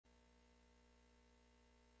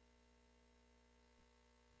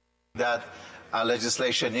that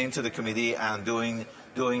legislation into the committee and doing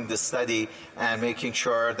the study and making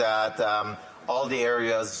sure that all the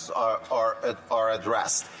areas are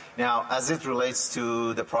addressed. Now, as it relates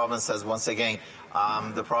to the provinces, once again,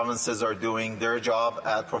 the provinces are doing their job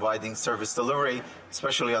at providing service delivery,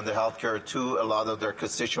 especially on the healthcare, to a lot of their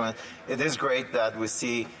constituents. It is great that we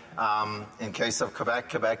see, in case of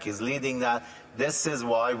Quebec is leading that. This is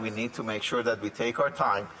why we need to make sure that we take our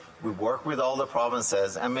time, we work with all the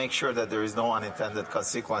provinces, and make sure that there is no unintended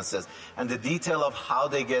consequences. And the detail of how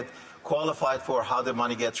they get qualified for, how the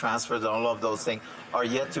money gets transferred, and all of those things are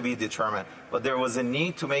yet to be determined. But there was a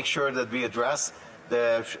need to make sure that we address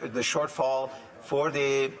the shortfall for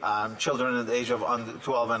the children at the age of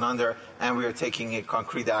 12 and under, and we are taking a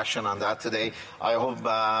concrete action on that today. I hope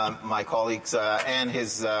my colleagues and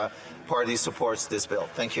his party supports this bill.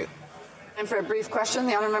 Thank you. And for a brief question,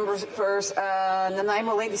 the honourable member for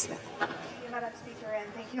Nanaimo, Ladysmith. Thank you, Madam Speaker,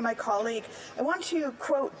 and thank you to my colleague. I want to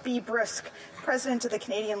quote B. Brusk, President of the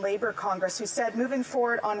Canadian Labour Congress, who said, moving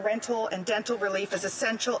forward on rental and dental relief is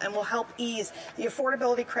essential and will help ease the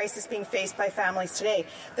affordability crisis being faced by families today.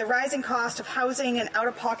 The rising cost of housing and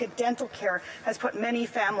out-of-pocket dental care has put many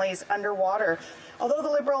families underwater. Although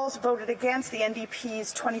the Liberals voted against the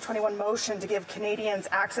NDP's 2021 motion to give Canadians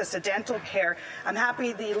access to dental care, I'm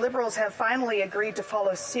happy the Liberals have finally agreed to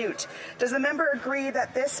follow suit. Does the member agree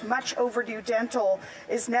that this much overdue dental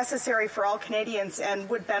is necessary for all Canadians and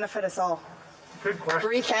would benefit us all? Good question.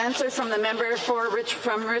 Brief answer from the member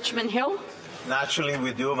from Richmond Hill. Naturally,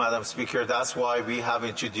 we do, Madam Speaker. That's why we have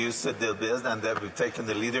introduced the bill and that we've taken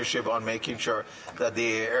the leadership on making sure that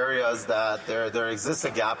the areas that there exists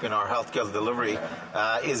a gap in our healthcare delivery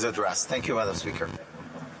is addressed. Thank you, Madam Speaker.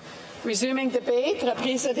 Resuming debate,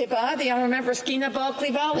 reprise de débat, the honourable member Skeena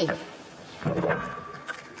Bulkley Valley.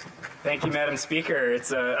 Thank you, Madam Speaker.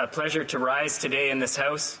 It's a pleasure to rise today in this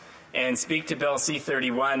House and speak to Bill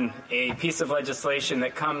C-31, a piece of legislation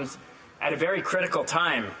that comes at a very critical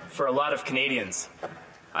time for a lot of Canadians.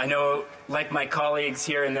 I know, like my colleagues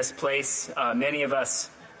here in this place, many of us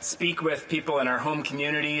speak with people in our home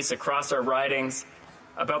communities across our ridings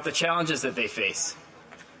about the challenges that they face.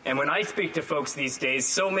 And when I speak to folks these days,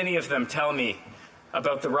 so many of them tell me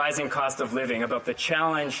about the rising cost of living, about the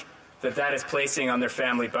challenge that is placing on their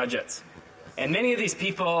family budgets. And many of these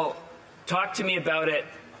people talk to me about it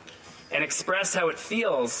and express how it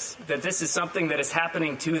feels that this is something that is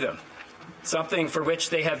happening to them, something for which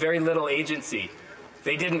they have very little agency.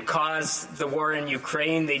 They didn't cause the war in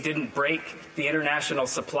Ukraine. They didn't break the international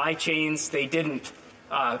supply chains. They didn't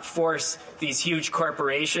force these huge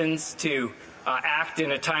corporations to act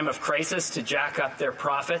in a time of crisis to jack up their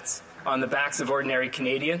profits on the backs of ordinary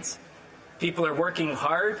Canadians. People are working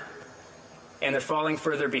hard, and they're falling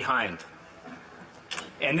further behind.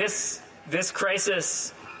 And this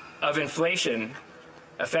crisis of inflation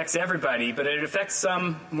affects everybody, but it affects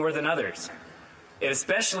some more than others. It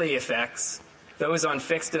especially affects those on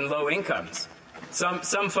fixed and low incomes.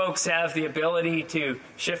 Some folks have the ability to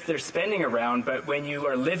shift their spending around, but when you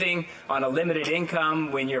are living on a limited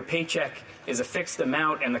income, when your paycheck is a fixed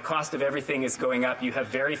amount and the cost of everything is going up, you have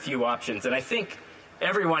very few options. And I think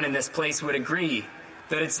everyone in this place would agree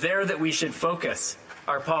that it's there that we should focus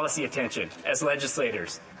our policy attention as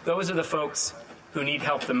legislators. Those are the folks who need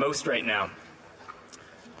help the most right now.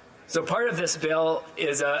 So part of this bill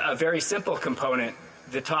is a very simple component,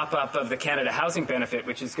 the top-up of the Canada Housing Benefit,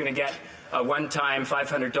 which is going to get a one-time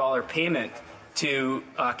 $500 payment to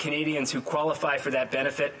Canadians who qualify for that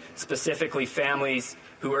benefit, specifically families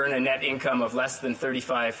who earn a net income of less than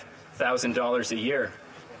 $35,000 a year.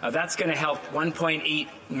 That's going to help 1.8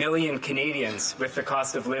 million Canadians with the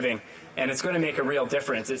cost of living, and it's going to make a real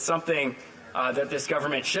difference. It's something that this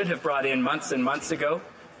government should have brought in months and months ago.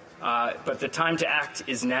 But the time to act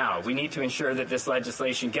is now. We need to ensure that this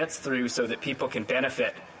legislation gets through so that people can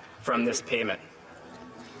benefit from this payment.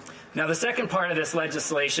 Now, the second part of this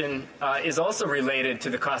legislation is also related to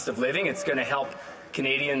the cost of living. It's going to help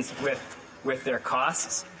Canadians with their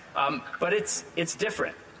costs, but it's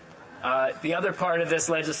different. The other part of this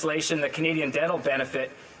legislation, the Canadian Dental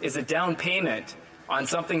Benefit, is a down payment on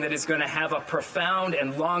something that is going to have a profound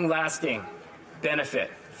and long-lasting benefit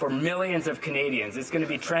for millions of Canadians. It's going to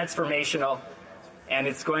be transformational, and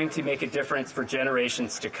it's going to make a difference for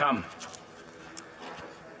generations to come.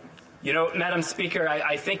 You know, Madam Speaker,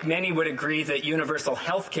 I think many would agree that universal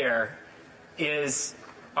health care is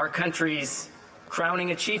our country's crowning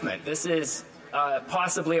achievement. This is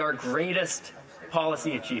possibly our greatest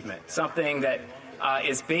policy achievement, something that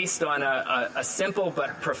is based on a simple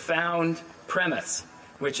but profound premise,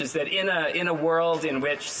 which is that in a world in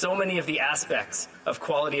which so many of the aspects of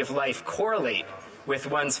quality of life correlate with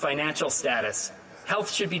one's financial status.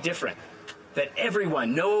 Health should be different, that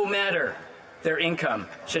everyone, no matter their income,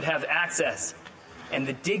 should have access and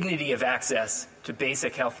the dignity of access to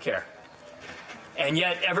basic health care. And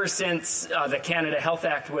yet, ever since the Canada Health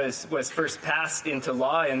Act was first passed into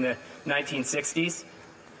law in the 1960s,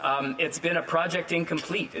 it's been a project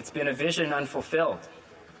incomplete. It's been a vision unfulfilled,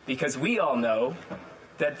 because we all know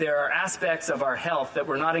that there are aspects of our health that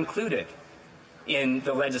were not included in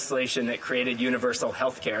the legislation that created universal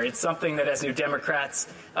health care. It's something that, as New Democrats,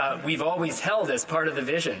 we've always held as part of the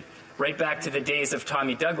vision, right back to the days of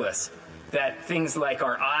Tommy Douglas, that things like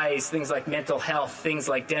our eyes, things like mental health, things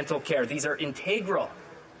like dental care, these are integral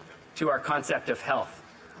to our concept of health,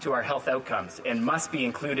 to our health outcomes, and must be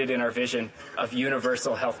included in our vision of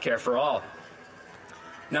universal health care for all.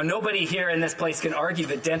 Now, nobody here in this place can argue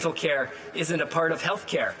that dental care isn't a part of health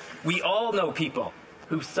care. We all know people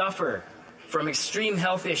who suffer from extreme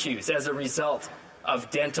health issues as a result of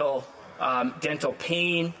dental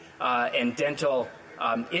pain and dental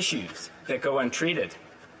issues that go untreated.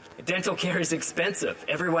 Dental care is expensive.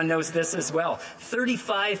 Everyone knows this as well.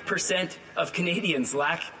 35% of Canadians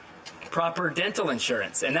lack proper dental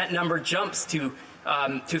insurance, and that number jumps to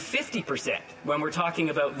 50% when we're talking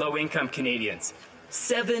about low-income Canadians.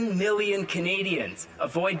 7 million Canadians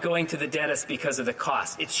avoid going to the dentist because of the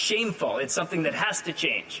cost. It's shameful. It's something that has to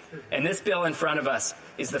change. And this bill in front of us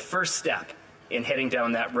is the first step in heading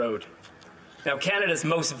down that road. Now, Canada's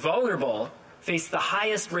most vulnerable face the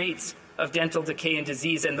highest rates of dental decay and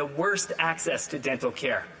disease and the worst access to dental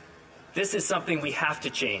care. This is something we have to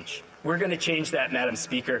change. We're going to change that, Madam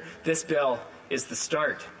Speaker. This bill is the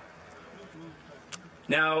start.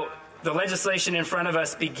 Now, the legislation in front of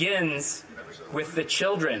us begins with the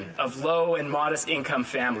children of low and modest income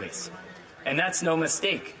families. And that's no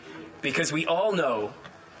mistake, because we all know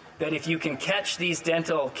that if you can catch these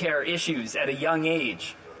dental care issues at a young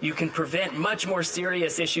age, you can prevent much more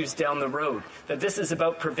serious issues down the road. That this is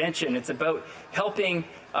about prevention. It's about helping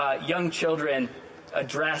young children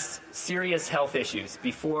address serious health issues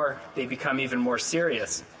before they become even more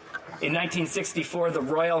serious. In 1964, the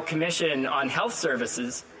Royal Commission on Health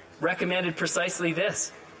Services recommended precisely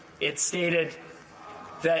this. It stated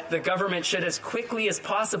that the government should, as quickly as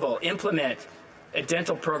possible, implement a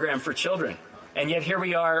dental program for children. And yet here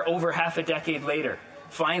we are over half a decade later,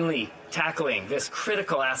 finally tackling this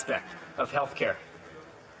critical aspect of healthcare.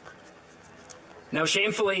 Now,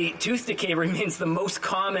 shamefully, tooth decay remains the most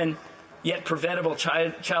common yet preventable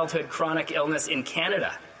childhood chronic illness in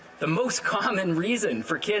Canada. The most common reason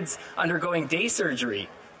for kids undergoing day surgery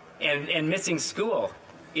and missing school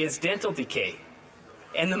is dental decay.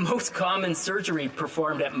 And the most common surgery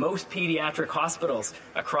performed at most pediatric hospitals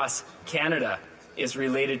across Canada is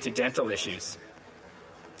related to dental issues.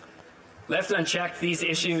 Left unchecked, these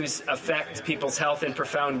issues affect people's health in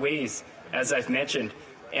profound ways, as I've mentioned,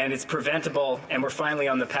 and it's preventable, and we're finally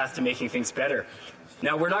on the path to making things better.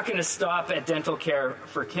 Now, we're not going to stop at dental care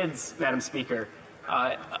for kids, Madam Speaker.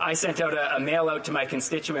 I sent out a mail out to my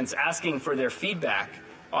constituents asking for their feedback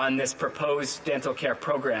on this proposed dental care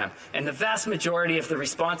program, and the vast majority of the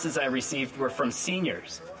responses I received were from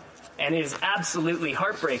seniors. And it is absolutely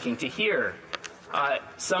heartbreaking to hear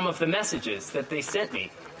some of the messages that they sent me.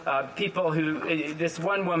 People who, this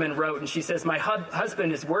one woman wrote, and she says, my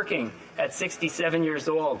husband is working at 67 years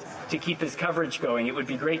old to keep his coverage going. It would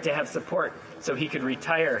be great to have support so he could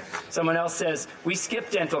retire. Someone else says, we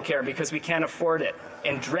skip dental care because we can't afford it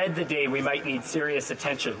and dread the day we might need serious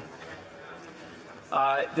attention.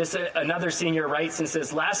 Another senior writes and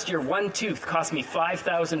says, last year one tooth cost me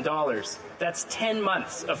 $5,000. That's 10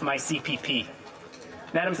 months of my CPP.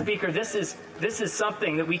 Madam Speaker, this is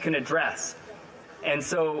something that we can address. And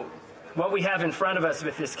so what we have in front of us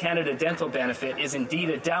with this Canada Dental Benefit is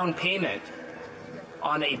indeed a down payment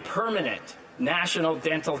on a permanent national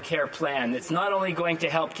dental care plan that's not only going to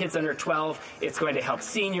help kids under 12, it's going to help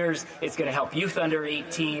seniors, it's going to help youth under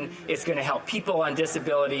 18, it's going to help people on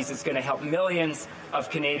disabilities, it's going to help millions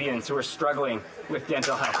of Canadians who are struggling with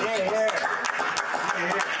dental health issues.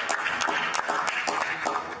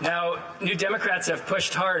 Now, New Democrats have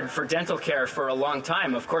pushed hard for dental care for a long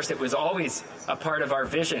time. Of course, it was always a part of our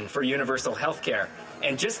vision for universal health care.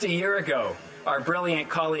 And just a year ago, our brilliant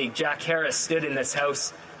colleague Jack Harris stood in this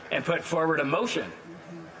House and put forward a motion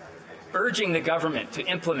urging the government to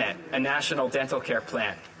implement a national dental care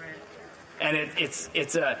plan. And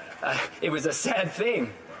it was a sad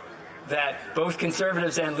thing that both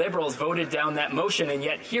Conservatives and Liberals voted down that motion, and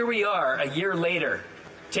yet here we are a year later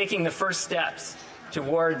taking the first steps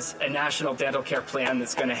towards a national dental care plan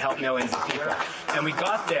that's going to help millions of people. And we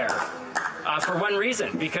got there for one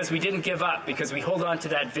reason, because we didn't give up, because we hold on to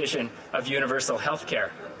that vision of universal health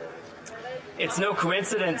care. It's no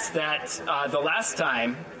coincidence that the last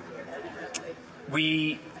time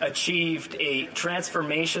we achieved a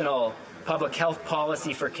transformational public health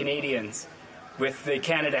policy for Canadians with the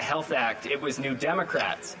Canada Health Act, it was New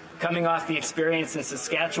Democrats, coming off the experience in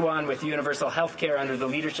Saskatchewan with universal health care under the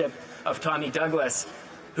leadership of Tommy Douglas,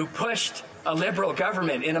 who pushed a Liberal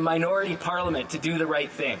government in a minority parliament to do the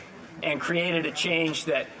right thing and created a change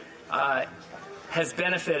that has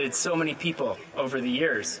benefited so many people over the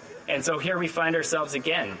years. And so here we find ourselves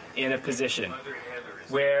again in a position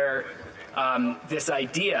where this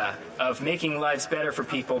idea of making lives better for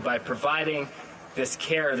people by providing this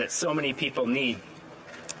care that so many people need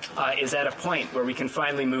is at a point where we can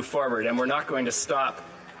finally move forward, and we're not going to stop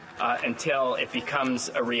until it becomes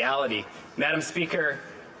a reality. Madam Speaker,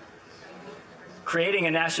 creating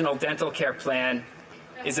a national dental care plan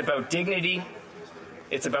is about dignity,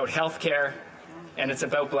 it's about health care, and it's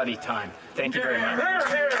about bloody time. Thank you very much.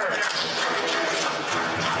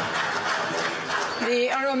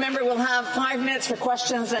 The honourable member will have 5 minutes for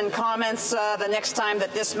questions and comments the next time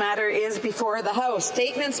that this matter is before the House.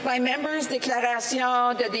 Statements by members,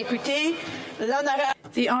 déclaration de députés.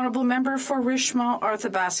 The honourable member for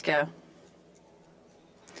Richmond-Arthabaska.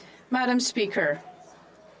 Madam Speaker,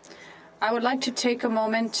 I would like to take a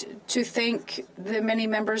moment to thank the many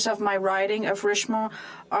members of my riding of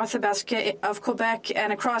Richmond-Arthabaska of Quebec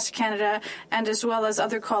and across Canada, and as well as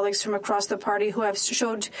other colleagues from across the party who have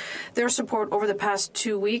showed their support over the past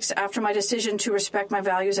 2 weeks after my decision to respect my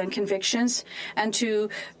values and convictions and to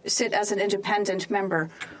sit as an independent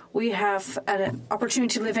member. We have an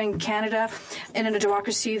opportunity to live in Canada in a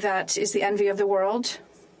democracy that is the envy of the world,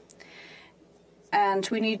 and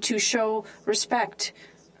we need to show respect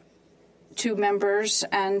to members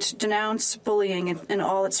and denounce bullying in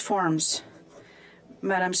all its forms.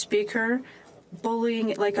 Madam Speaker,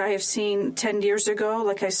 bullying like I have seen 10 years ago,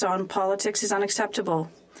 like I saw in politics, is unacceptable.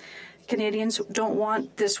 Canadians don't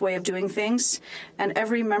want this way of doing things, and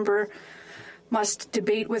every member must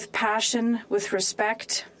debate with passion, with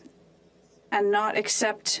respect, and not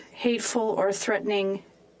accept hateful or threatening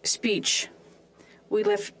speech.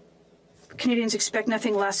 Canadians expect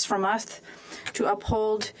nothing less from us, to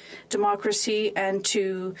uphold democracy and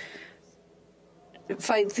to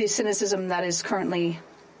fight the cynicism that is currently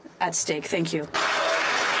at stake. Thank you.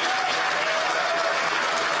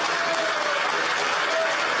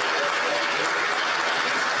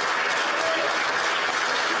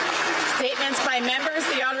 Statements by members.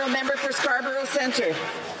 The honourable member for Scarborough Centre.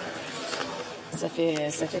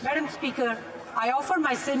 Madam Speaker, I offer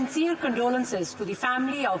my sincere condolences to the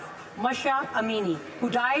family of Masha Amini, who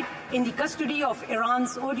died in the custody of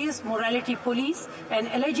Iran's odious morality police and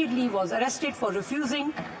allegedly was arrested for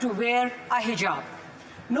refusing to wear a hijab.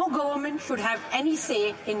 No government should have any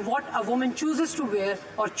say in what a woman chooses to wear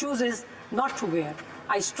or chooses not to wear.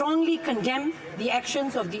 I strongly condemn the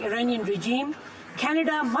actions of the Iranian regime.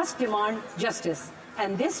 Canada must demand justice,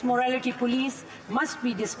 and this morality police must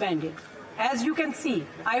be disbanded. As you can see,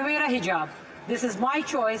 I wear a hijab. This is my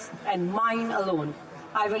choice and mine alone.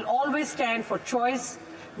 I will always stand for choice.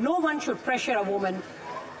 No one should pressure a woman,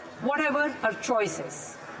 whatever her choice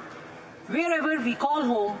is. Wherever we call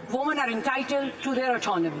home, women are entitled to their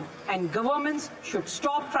autonomy, and governments should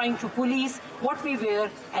stop trying to police what we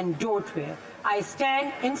wear and don't wear. I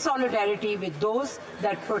stand in solidarity with those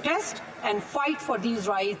that protest and fight for these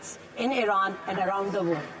rights in Iran and around the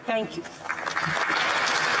world. Thank you.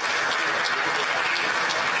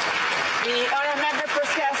 The honourable member for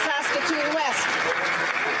Saskatoon West.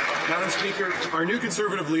 Madam Speaker, our new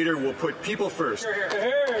Conservative leader will put people first.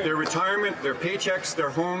 Their retirement, their paychecks,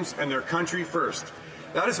 their homes, and their country first.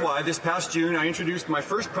 That is why this past June I introduced my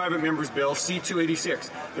first private member's bill,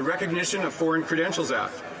 C-286, the Recognition of Foreign Credentials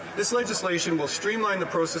Act. This legislation will streamline the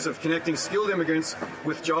process of connecting skilled immigrants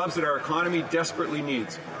with jobs that our economy desperately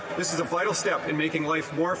needs. This is a vital step in making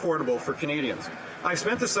life more affordable for Canadians. I've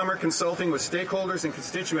spent the summer consulting with stakeholders and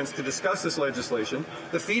constituents to discuss this legislation.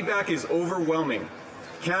 The feedback is overwhelming.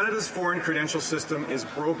 Canada's foreign credential system is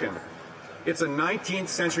broken. It's a 19th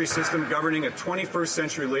century system governing a 21st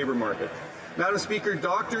century labour market. Madam Speaker,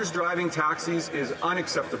 doctors driving taxis is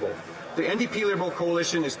unacceptable. The NDP Liberal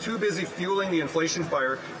Coalition is too busy fueling the inflation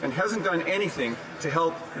fire and hasn't done anything to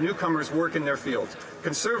help newcomers work in their fields.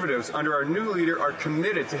 Conservatives, under our new leader, are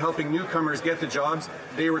committed to helping newcomers get the jobs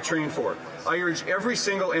they were trained for. I urge every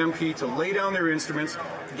single MP to lay down their instruments,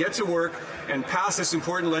 get to work, and pass this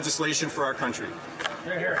important legislation for our country.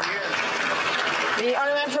 The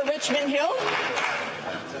honourable member for Richmond Hill.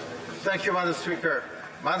 Thank you, Madam Speaker.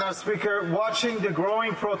 Madam Speaker, watching the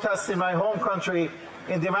growing protests in my home country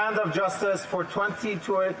in demand of justice for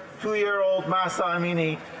 22-year-old Mahsa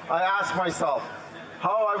Amini, I ask myself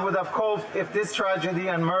how I would have coped if this tragedy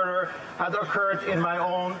and murder had occurred in my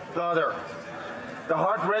own daughter. The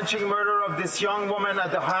heart-wrenching murder of this young woman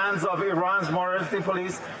at the hands of Iran's morality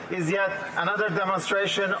police is yet another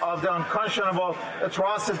demonstration of the unconscionable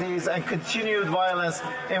atrocities and continued violence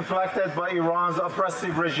inflicted by Iran's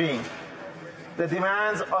oppressive regime. The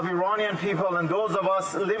demands of Iranian people and those of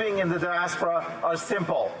us living in the diaspora are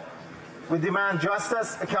simple. We demand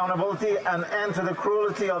justice, accountability, and end to the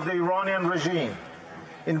cruelty of the Iranian regime.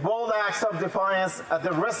 In bold acts of defiance, at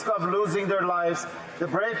the risk of losing their lives, the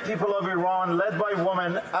brave people of Iran, led by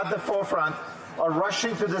women at the forefront, are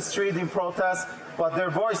rushing to the street in protest, but their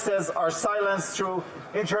voices are silenced through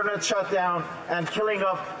internet shutdown and killing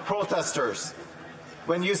of protesters.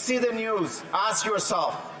 When you see the news, ask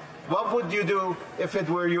yourself, what would you do if it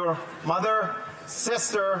were your mother,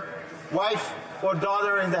 sister, wife, or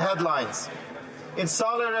daughter in the headlines? In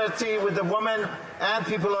solidarity with the women and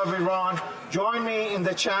people of Iran, join me in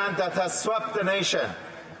the chant that has swept the nation.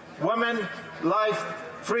 Women, life,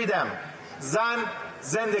 freedom. Zan,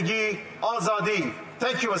 zendegi, azadi.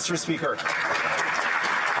 Thank you, Mr. Speaker.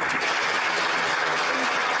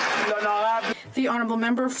 The Honourable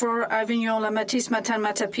Member for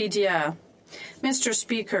Avignon-La-Matisse-Matin-Matapidia. Mr.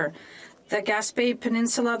 Speaker, the Gaspé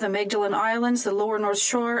Peninsula, the Magdalen Islands, the Lower North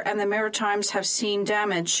Shore, and the Maritimes have seen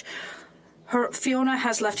damage. Fiona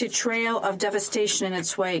has left a trail of devastation in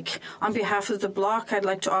its wake. On behalf of the Bloc, I'd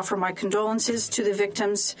like to offer my condolences to the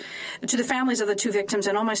victims, to the families of the two victims,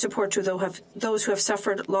 and all my support to those who have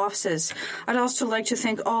suffered losses. I'd also like to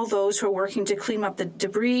thank all those who are working to clean up the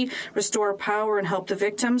debris, restore power, and help the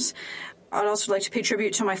victims. I'd also like to pay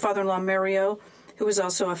tribute to my father-in-law, Mario, who was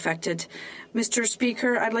also affected. Mr.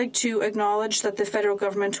 Speaker, I'd like to acknowledge that the federal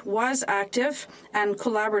government was active and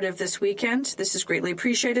collaborative this weekend. This is greatly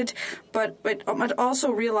appreciated, but I'd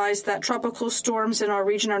also realize that tropical storms in our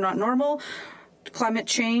region are not normal. Climate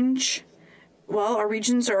change, well, our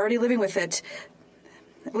regions are already living with it.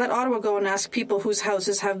 Let Ottawa go and ask people whose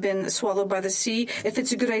houses have been swallowed by the sea if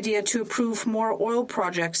it's a good idea to approve more oil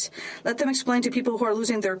projects. Let them explain to people who are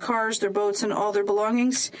losing their cars, their boats, and all their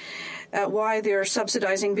belongings why they're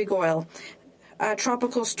subsidizing big oil. A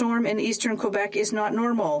tropical storm in eastern Quebec is not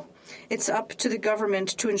normal. It's up to the government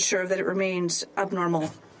to ensure that it remains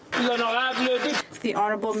abnormal. The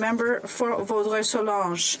Honourable Member for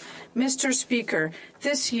Vaudreuil-Soulanges. Mr. Speaker,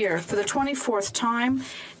 this year, for the 24th time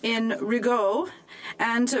in Rigaud,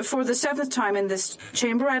 and for the 7th time in this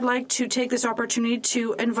chamber, I'd like to take this opportunity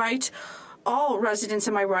to invite all residents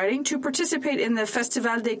in my riding to participate in the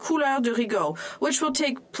Festival des Couleurs de Rigaud, which will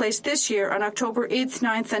take place this year on October 8th,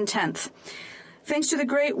 9th, and 10th. Thanks to the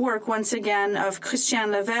great work, once again, of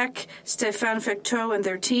Christian Levesque, Stéphane Fecteau and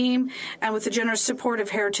their team, and with the generous support of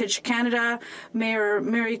Heritage Canada, Mayor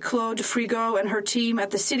Marie-Claude Frigo and her team at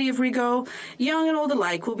the City of Rigaud, young and old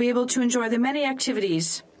alike will be able to enjoy the many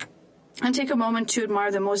activities and take a moment to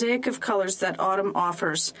admire the mosaic of colors that autumn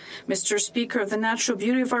offers. Mr. Speaker, the natural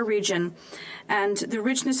beauty of our region and the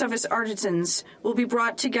richness of its artisans will be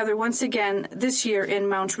brought together once again this year in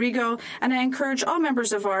Mount Rigaud, and I encourage all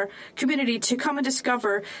members of our community to come and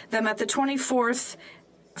discover them at the 24th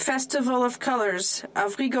Festival of Colors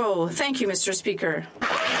of Rigaud. Thank you, Mr. Speaker.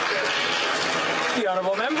 The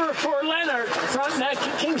Honourable Member for Lanark, Frontenac,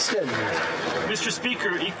 Kingston. Mr.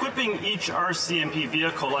 Speaker, equipping each RCMP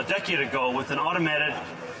vehicle a decade ago with an automated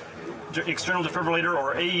external defibrillator,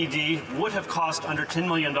 or AED, would have cost under $10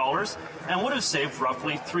 million and would have saved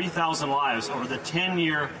roughly 3,000 lives over the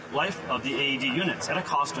 10-year life of the AED units at a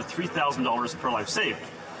cost of $3,000 per life saved.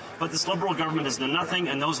 But this Liberal government has done nothing,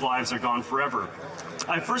 and those lives are gone forever.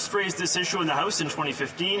 I first raised this issue in the House in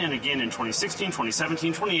 2015 and again in 2016,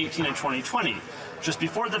 2017, 2018, and 2020. Just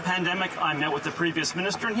before the pandemic, I met with the previous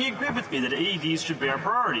minister, and he agreed with me that AEDs should be our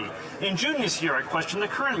priority. In June this year, I questioned the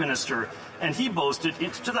current minister, and he boasted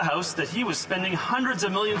to the House that he was spending hundreds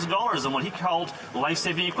of millions of dollars on what he called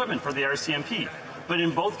life-saving equipment for the RCMP. But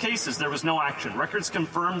in both cases, there was no action. Records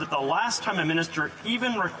confirm that the last time a minister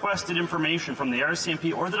even requested information from the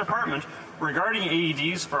RCMP or the department regarding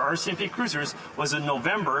AEDs for RCMP cruisers was in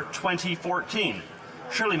November 2014.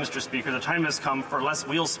 Surely, Mr. Speaker, the time has come for less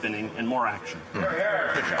wheel spinning and more action. The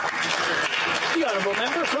Honourable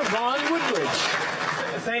Member for Vaughan Woodbridge.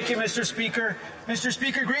 Thank you, Mr. Speaker. Mr.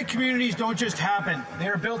 Speaker, great communities don't just happen. They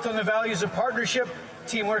are built on the values of partnership,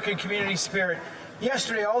 teamwork, and community spirit.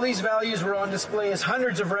 Yesterday, all these values were on display as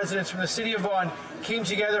hundreds of residents from the city of Vaughan came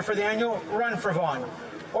together for the annual Run for Vaughan.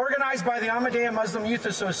 Organized by the Ahmadiyya Muslim Youth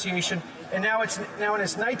Association, and now in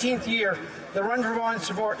its 19th year, the Run for Vaughan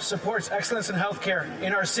supports excellence in healthcare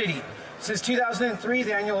in our city. Since 2003,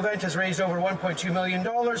 the annual event has raised over $1.2 million,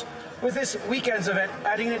 with this weekend's event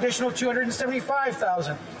adding an additional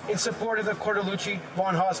 $275,000 in support of the Cortellucci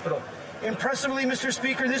Vaughan Hospital. Impressively, Mr.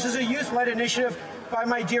 Speaker, this is a youth-led initiative by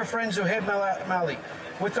my dear friend Zuhaib Mali,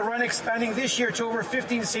 with the run expanding this year to over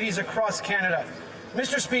 15 cities across Canada.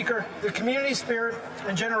 Mr. Speaker, the community spirit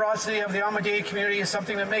and generosity of the Amadea community is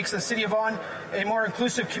something that makes the City of Vaughan a more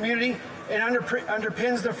inclusive community and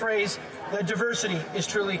underpins the phrase that diversity is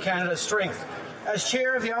truly Canada's strength. As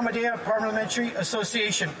chair of the Amadea Parliamentary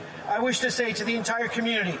Association, I wish to say to the entire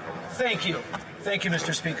community, thank you. Thank you,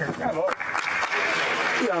 Mr. Speaker. Bravo.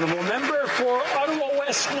 The honourable member for Ottawa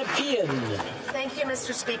West Nepean. Thank you,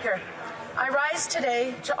 Mr. Speaker. I rise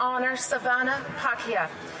today to honour Savannah Pakia,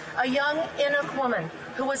 a young Inuk woman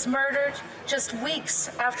who was murdered just weeks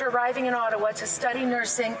after arriving in Ottawa to study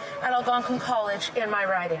nursing at Algonquin College in my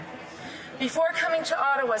riding. Before coming to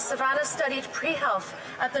Ottawa, Savannah studied pre-health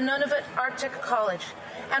at the Nunavut Arctic College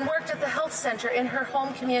and worked at the health centre in her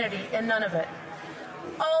home community in Nunavut.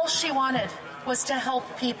 All she wanted was to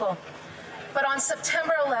help people. But on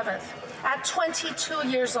September 11th, at 22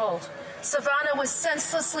 years old, Savannah was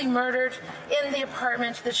senselessly murdered in the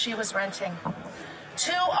apartment that she was renting.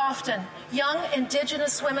 Too often, young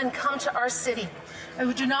Indigenous women come to our city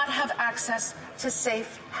who do not have access to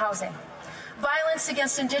safe housing. Violence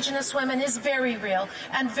against Indigenous women is very real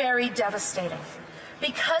and very devastating.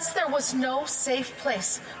 Because there was no safe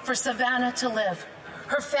place for Savannah to live,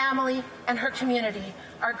 her family and her community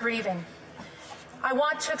are grieving. I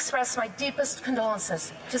want to express my deepest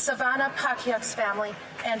condolences to Savannah Pakiak's family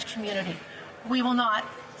and community. We will not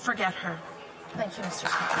forget her. Thank you, Mr.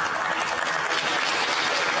 Speaker.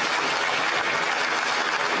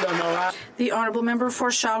 The honourable member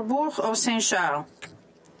for Charlesbourg au Saint-Charles.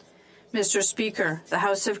 Mr. Speaker, the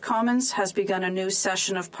House of Commons has begun a new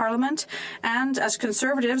session of Parliament, and as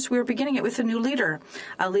Conservatives, we are beginning it with a new leader,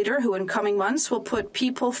 a leader who in coming months will put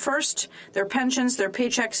people first, their pensions, their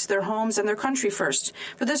paychecks, their homes, and their country first.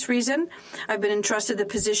 For this reason, I've been entrusted the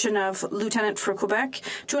position of Lieutenant for Quebec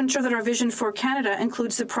to ensure that our vision for Canada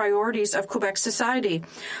includes the priorities of Quebec society.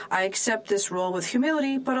 I accept this role with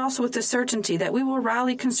humility, but also with the certainty that we will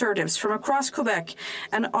rally Conservatives from across Quebec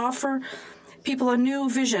and offer people a new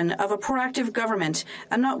vision of a proactive government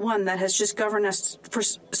and not one that has just governed us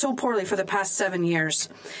so poorly for the past 7 years.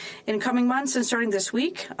 In coming months and starting this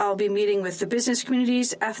week, I'll be meeting with the business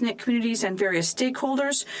communities, ethnic communities, and various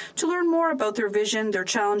stakeholders to learn more about their vision, their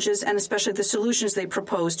challenges, and especially the solutions they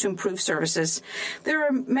propose to improve services. There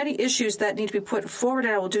are many issues that need to be put forward,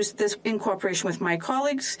 and I will do this in cooperation with my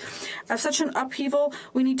colleagues. Of such an upheaval,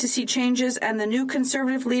 we need to see changes, and the new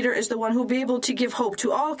Conservative leader is the one who will be able to give hope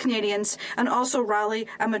to all Canadians and also rally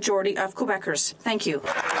a majority of Quebecers. Thank you. The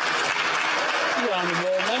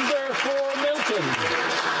honourable member for Milton.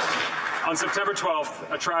 On September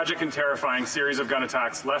 12th, a tragic and terrifying series of gun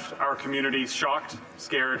attacks left our community shocked,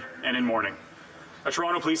 scared, and in mourning. A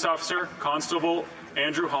Toronto police officer, Constable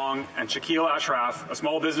Andrew Hong, and Shaquille Ashraf, a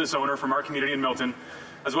small business owner from our community in Milton,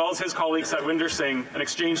 as well as his colleague Satwinder Singh, an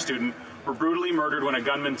exchange student, were brutally murdered when a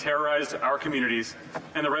gunman terrorized our communities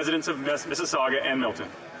and the residents of Mississauga and Milton.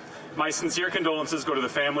 My sincere condolences go to the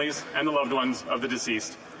families and the loved ones of the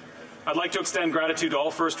deceased. I'd like to extend gratitude to all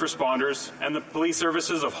first responders and the police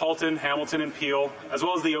services of Halton, Hamilton, and Peel, as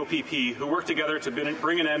well as the OPP, who worked together to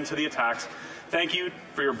bring an end to the attacks. Thank you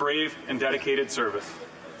for your brave and dedicated service.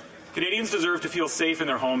 Canadians deserve to feel safe in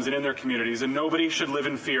their homes and in their communities, and nobody should live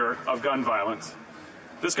in fear of gun violence.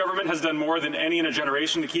 This government has done more than any in a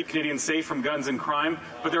generation to keep Canadians safe from guns and crime,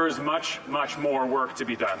 but there is much, much more work to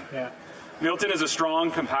be done. Milton is a strong,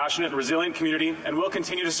 compassionate, and resilient community, and we'll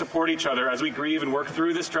continue to support each other as we grieve and work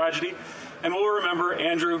through this tragedy. And we'll remember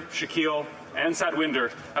Andrew, Shaquille, and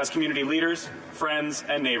Satwinder as community leaders, friends,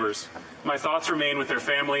 and neighbors. My thoughts remain with their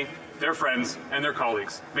family, their friends, and their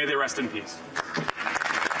colleagues. May they rest in peace.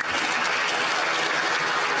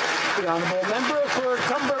 The honourable member for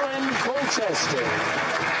Cumberland, Colchester.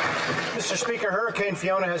 Mr. Speaker, Hurricane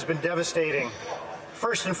Fiona has been devastating.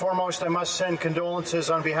 First and foremost, I must send condolences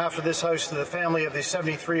on behalf of this House to the family of the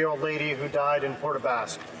 73-year-old lady who died in Port aux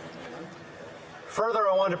Basques. Further,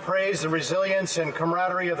 I want to praise the resilience and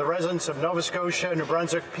camaraderie of the residents of Nova Scotia, New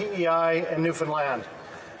Brunswick, PEI, and Newfoundland.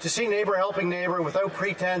 To see neighbour helping neighbour without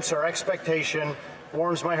pretense or expectation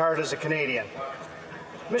warms my heart as a Canadian.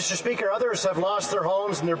 Mr. Speaker, others have lost their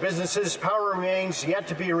homes and their businesses. Power remains yet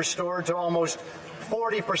to be restored to almost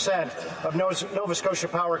 40% of Nova Scotia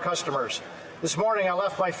Power customers. This morning, I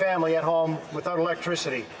left my family at home without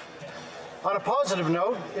electricity. On a positive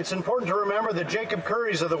note, it's important to remember the Jacob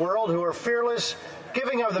Currys of the world who are fearless,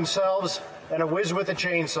 giving of themselves, and a whiz with a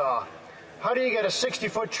chainsaw. How do you get a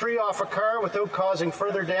 60-foot tree off a car without causing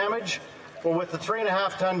further damage? Well, with the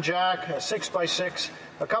 3.5-ton jack, a 6x6,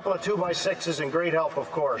 a couple of 2x6s, and great help, of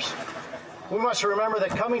course. We must remember that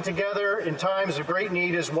coming together in times of great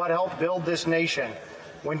need is what helped build this nation.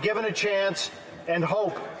 When given a chance and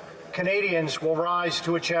hope, Canadians will rise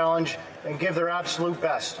to a challenge and give their absolute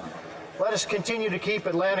best. Let us continue to keep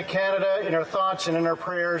Atlantic Canada in our thoughts and in our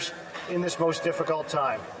prayers in this most difficult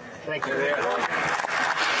time. Thank you.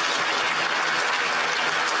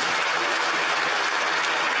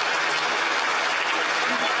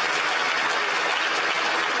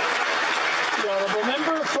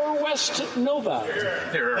 Member for West Nova.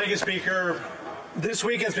 Thank you, Speaker. This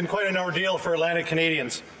week has been quite an ordeal for Atlantic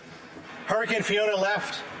Canadians. Hurricane Fiona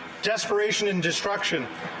left desperation and destruction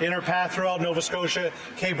in our path throughout Nova Scotia,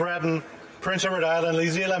 Cape Breton, Prince Edward Island,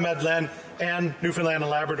 Les Îles-Madeleine, and Newfoundland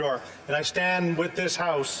and Labrador. And I stand with this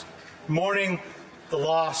House mourning the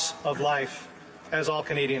loss of life, as all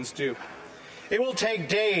Canadians do. It will take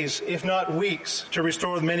days, if not weeks, to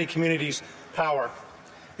restore many communities' power.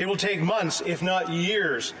 It will take months, if not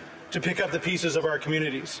years, to pick up the pieces of our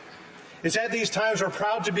communities. It's at these times we're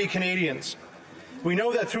proud to be Canadians. We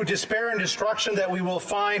know that through despair and destruction that we will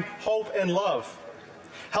find hope and love,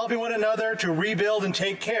 helping one another to rebuild and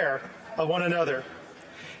take care of one another.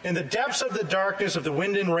 In the depths of the darkness of the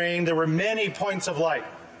wind and rain, there were many points of light,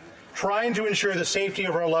 trying to ensure the safety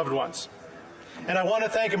of our loved ones. And I want to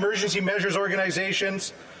thank emergency measures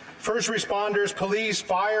organizations, first responders, police,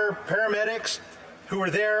 fire, paramedics, who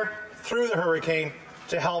were there through the hurricane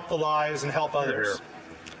to help the lives and help others.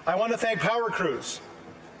 I want to thank power crews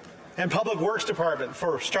and Public Works Department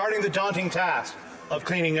for starting the daunting task of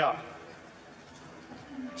cleaning up.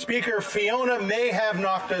 Speaker, Fiona may have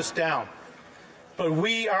knocked us down, but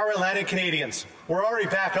we are Atlantic Canadians. We're already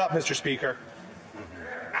back up, Mr. Speaker.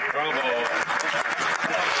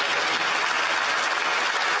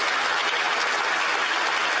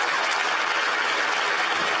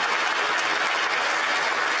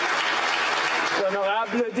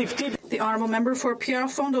 The Honourable Member for Pierre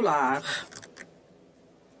Fond du Lac.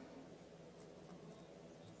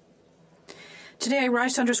 Today I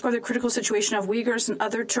rise to underscore the critical situation of Uyghurs and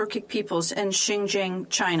other Turkic peoples in Xinjiang,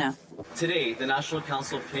 China. Today, the National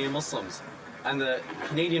Council of Canadian Muslims and the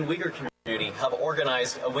Canadian Uyghur community have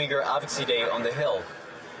organized a Uyghur Advocacy Day on the Hill.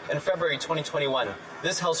 In February 2021,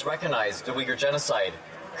 this House recognized the Uyghur genocide.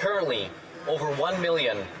 Currently, over 1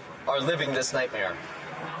 million are living this nightmare.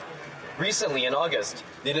 Recently, in August,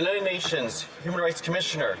 the United Nations Human Rights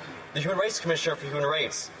Commissioner, the Human Rights Commissioner for Human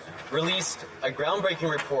Rights, released a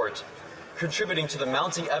groundbreaking report contributing to the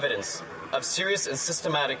mounting evidence of serious and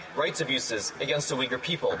systematic rights abuses against the Uyghur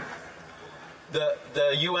people.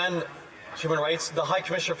 The UN Human Rights, the High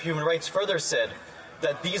Commissioner for Human Rights further said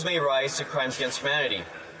that these may rise to crimes against humanity.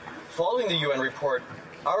 Following the UN report,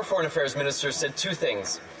 our Foreign Affairs Minister said two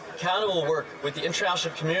things. Canada will work with the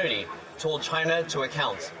international community to hold China to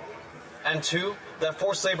account. And two, that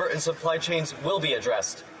forced labor and supply chains will be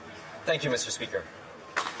addressed. Thank you, Mr. Speaker.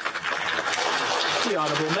 The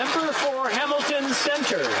Honourable Member for Hamilton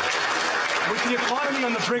Centre. With the economy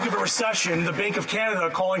on the brink of a recession, the Bank of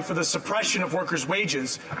Canada calling for the suppression of workers'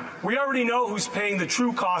 wages, we already know who's paying the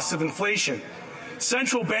true costs of inflation.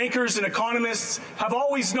 Central bankers and economists have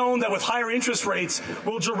always known that with higher interest rates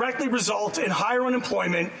will directly result in higher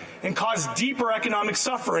unemployment and cause deeper economic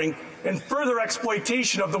suffering and further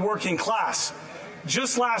exploitation of the working class.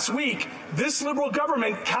 Just last week, this Liberal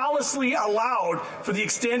government callously allowed for the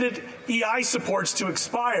extended EI supports to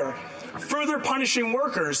expire, further punishing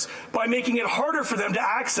workers by making it harder for them to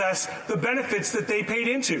access the benefits that they paid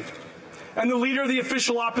into. And the leader of the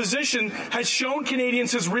official opposition has shown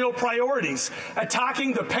Canadians his real priorities,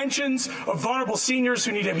 attacking the pensions of vulnerable seniors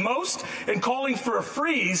who need it most and calling for a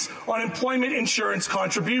freeze on employment insurance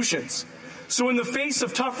contributions. So in the face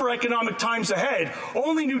of tougher economic times ahead,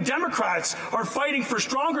 only New Democrats are fighting for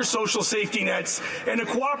stronger social safety nets and a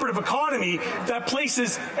cooperative economy that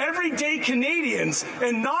places everyday Canadians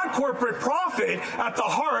and non-corporate profit at the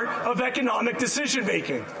heart of economic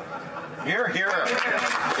decision-making. Hear, hear.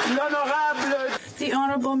 The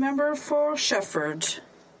Honourable Member for Shefford.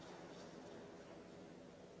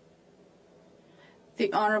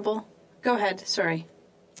 The Honourable... Go ahead, sorry.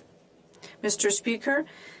 Mr. Speaker,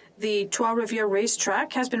 the Trois-Rivières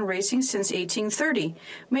racetrack has been racing since 1830,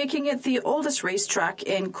 making it the oldest racetrack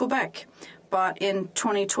in Quebec. bought in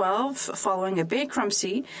 2012 following a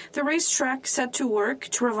bankruptcy, the racetrack set to work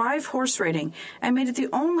to revive horse racing and made it the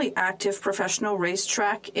only active professional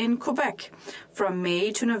racetrack in Quebec. From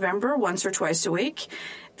May to November, once or twice a week,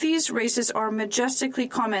 these races are majestically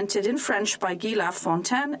commented in French by Guy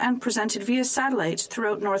Lafontaine and presented via satellite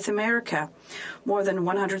throughout North America. More than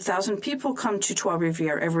 100,000 people come to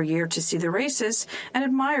Trois-Rivières every year to see the races and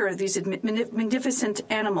admire these magnificent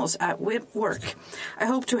animals at work. I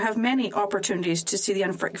hope to have many opportunities to see the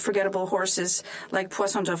unforgettable horses like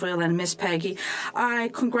Poisson d'Avril and Miss Peggy. I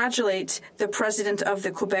congratulate the president of the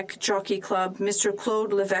Quebec Jockey Club, Mr.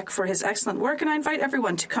 Claude Levesque, for his excellent work, and I invite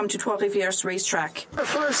everyone to come to Trois-Rivières racetrack.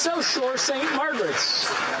 For South Shore St. Margaret's.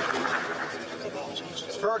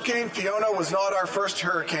 Hurricane Fiona was not our first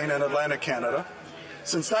hurricane in Atlantic Canada.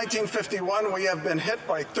 Since 1951, we have been hit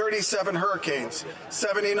by 37 hurricanes,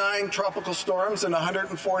 79 tropical storms, and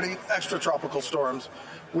 140 extratropical storms.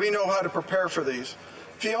 We know how to prepare for these.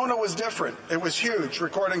 Fiona was different. It was huge,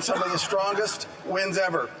 recording some of the strongest winds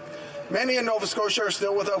ever. Many in Nova Scotia are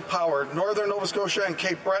still without power. Northern Nova Scotia and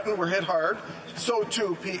Cape Breton were hit hard, so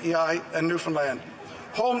too PEI and Newfoundland.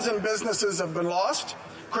 Homes and businesses have been lost,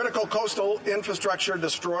 critical coastal infrastructure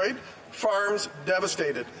destroyed, farms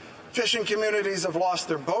devastated. Fishing communities have lost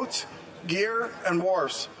their boats, gear, and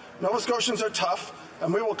wharfs. Nova Scotians are tough,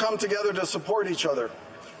 and we will come together to support each other.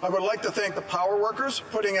 I would like to thank the power workers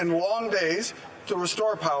putting in long days to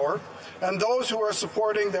restore power, and those who are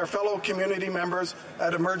supporting their fellow community members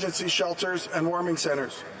at emergency shelters and warming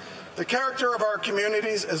centers. The character of our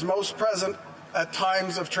communities is most present at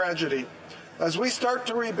times of tragedy. As we start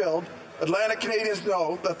to rebuild, Atlantic Canadians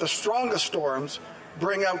know that the strongest storms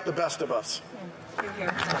bring out the best of us. The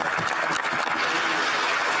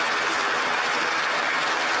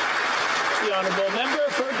honourable member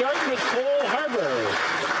for Dartmouth-Cole Harbour.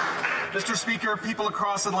 Mr. Speaker, people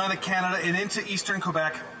across Atlantic Canada and into eastern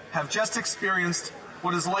Quebec have just experienced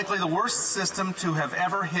what is likely the worst system to have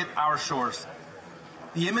ever hit our shores.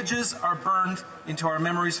 The images are burned into our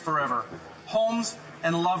memories forever. Homes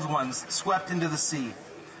and loved ones swept into the sea.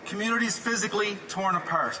 Communities physically torn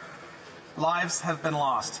apart. Lives have been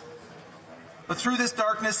lost. But through this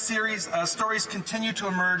darkness series, stories continue to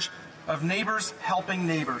emerge of neighbors helping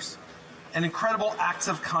neighbors and incredible acts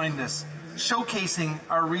of kindness, showcasing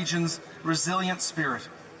our region's resilient spirit.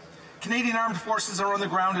 Canadian Armed Forces are on the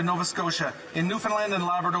ground in Nova Scotia, in Newfoundland and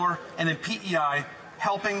Labrador, and in PEI,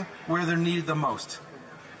 helping where they're needed the most.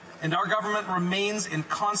 And our government remains in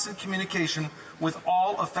constant communication with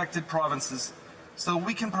all affected provinces so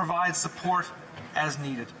we can provide support as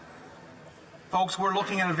needed. Folks, we're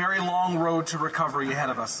looking at a very long road to recovery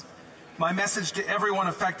ahead of us. My message to everyone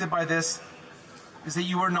affected by this is that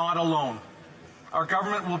you are not alone. Our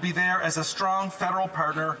government will be there as a strong federal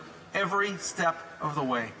partner every step of the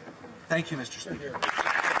way. Thank you, Mr. Speaker.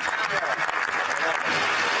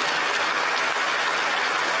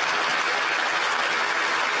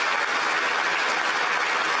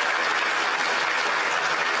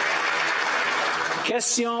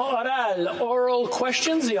 Question orale. Oral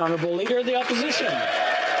questions. The Honourable Leader of the Opposition.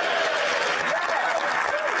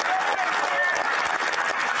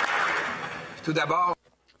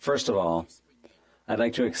 First of all, I'd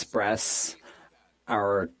like to express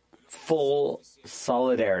our full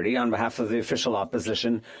solidarity on behalf of the official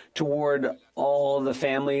opposition toward all the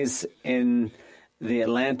families in the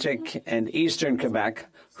Atlantic and Eastern Quebec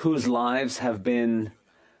whose lives have been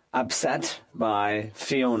upset by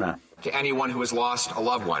Fiona. To anyone who has lost a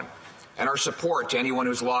loved one, and our support to anyone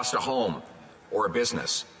who's lost a home or a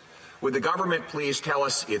business. Would the government please tell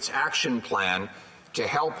us its action plan to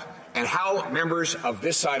help and how members of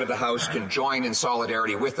this side of the House can join in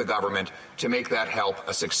solidarity with the government to make that help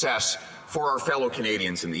a success for our fellow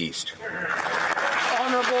Canadians in the East?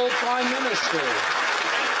 Honourable Prime Minister.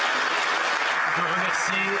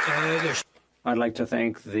 I'd like to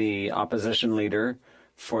thank the opposition leader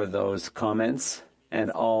for those comments and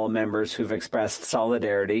all members who've expressed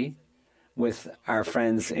solidarity with our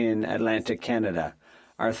friends in Atlantic Canada.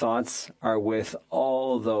 Our thoughts are with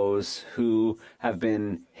all those who have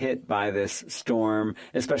been hit by this storm,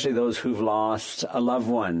 especially those who've lost a loved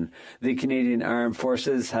one. The Canadian Armed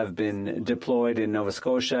Forces have been deployed in Nova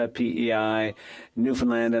Scotia, PEI,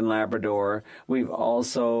 Newfoundland and Labrador. We've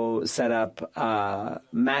also set up a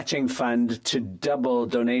matching fund to double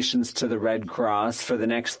donations to the Red Cross for the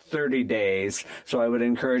next 30 days. So I would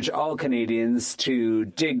encourage all Canadians to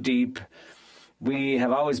dig deep. We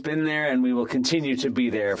have always been there, and we will continue to be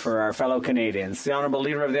there for our fellow Canadians. The Honourable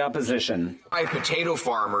Leader of the Opposition. Potato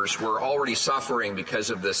farmers were already suffering because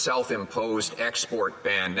of the self-imposed export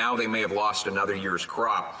ban. Now they may have lost another year's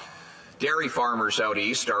crop. Dairy farmers out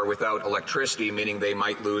east are without electricity, meaning they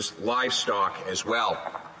might lose livestock as well.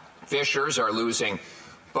 Fishers are losing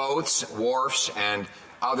boats, wharfs, and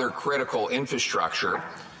other critical infrastructure.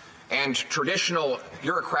 And traditional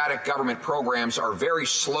bureaucratic government programs are very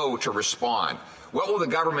slow to respond. What will the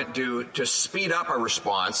government do to speed up a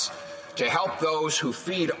response to help those who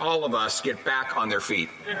feed all of us get back on their feet?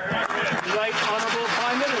 Right Honourable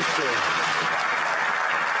Prime Minister.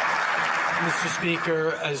 Mr.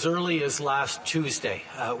 Speaker, as early as last Tuesday,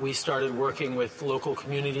 we started working with local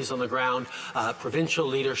communities on the ground, provincial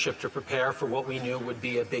leadership to prepare for what we knew would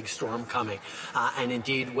be a big storm coming. And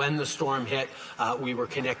indeed, when the storm hit, we were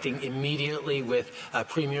connecting immediately with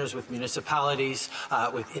premiers, with municipalities,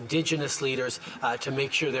 with Indigenous leaders to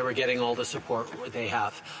make sure they were getting all the support they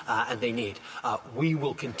have and they need. We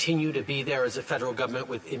will continue to be there as a federal government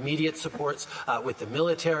with immediate supports, with the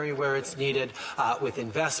military where it's needed, with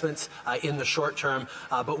investments in the short term,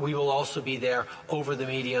 but we will also be there over the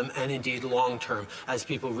medium and indeed long term as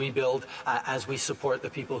people rebuild, as we support the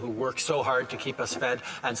people who work so hard to keep us fed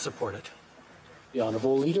and supported. The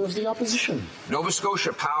Honourable Leader of the Opposition. Nova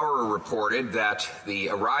Scotia Power reported that the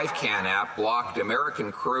ArriveCan app blocked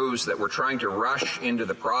American crews that were trying to rush into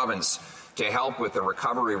the province to help with the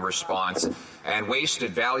recovery response and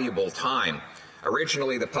wasted valuable time.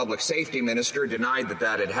 Originally, the public safety minister denied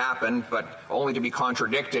that had happened, but only to be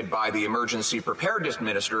contradicted by the emergency preparedness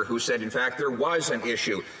minister, who said, in fact, there was an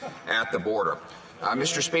issue at the border.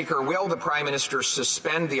 Mr. Speaker, will the Prime Minister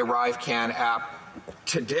suspend the ArriveCan app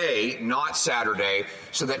today, not Saturday,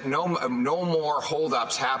 so that no more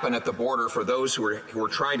holdups happen at the border for those who are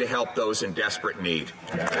trying to help those in desperate need?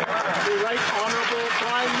 The Right Honourable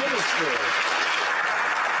Prime Minister.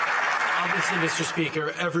 Obviously, Mr.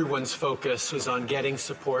 Speaker, everyone's focus was on getting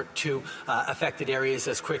support to affected areas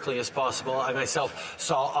as quickly as possible. I myself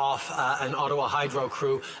saw off an Ottawa Hydro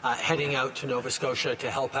crew heading out to Nova Scotia to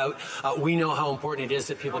help out. We know how important it is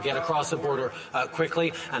that people get across the border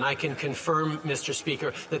quickly, and I can confirm, Mr.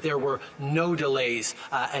 Speaker, that there were no delays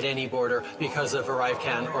at any border because of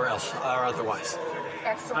ArriveCan or otherwise.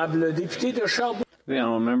 The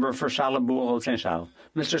Honourable Member for Charlebourg-Saint-Charles.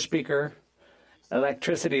 Mr. Speaker,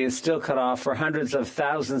 electricity is still cut off for hundreds of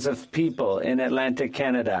thousands of people in Atlantic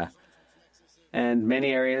Canada, and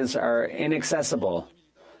many areas are inaccessible.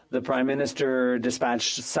 The Prime Minister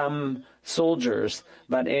dispatched some soldiers,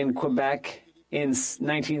 but in Quebec in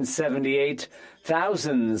 1978,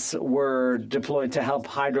 thousands were deployed to help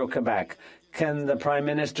Hydro-Quebec. Can the Prime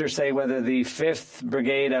Minister say whether the 5th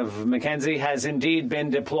Brigade of Mackenzie has indeed been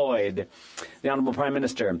deployed? The Honourable Prime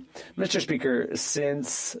Minister. Mr. Speaker,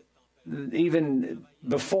 since even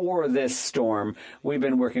before this storm, we've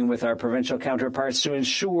been working with our provincial counterparts to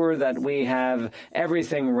ensure that we have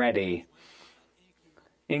everything ready,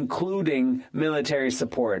 including military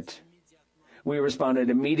support. We responded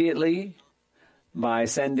immediately by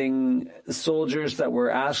sending soldiers that were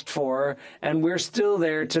asked for, and we're still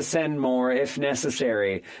there to send more if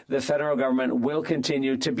necessary. The federal government will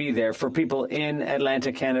continue to be there for people in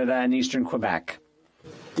Atlantic Canada and Eastern Quebec.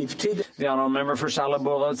 The Honourable Member for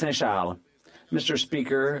Charlebourg-Saint-Charles. Mr.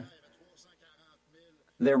 Speaker,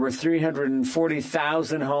 there were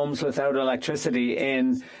 340,000 homes without electricity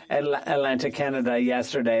in Atlantic Canada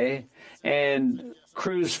yesterday, and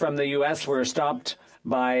crews from the U.S. were stopped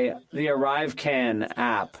by the ArriveCan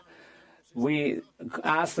app. We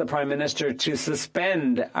asked the Prime Minister to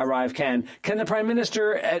suspend ArriveCan. Can the Prime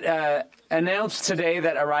Minister announce today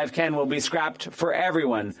that ArriveCan will be scrapped for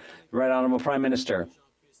everyone? Right Honourable Prime Minister.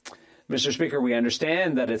 Mr. Speaker, we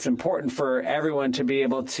understand that it's important for everyone to be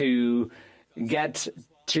able to get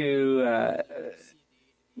to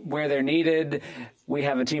where they're needed. We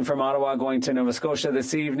have a team from Ottawa going to Nova Scotia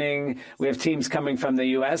this evening. We have teams coming from the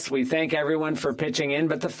U.S. We thank everyone for pitching in.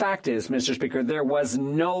 But the fact is, Mr. Speaker, there was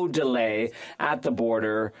no delay at the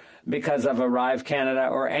border because of Arrive Canada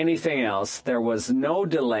or anything else. There was no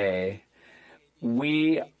delay.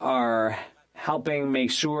 We are helping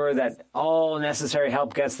make sure that all necessary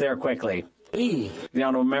help gets there quickly. The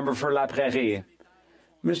Honourable Member for La Prairie.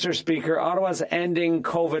 Mr. Speaker, Ottawa's ending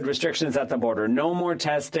COVID restrictions at the border. No more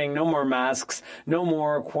testing, no more masks, no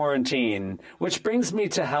more quarantine. Which brings me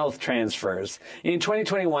to health transfers. In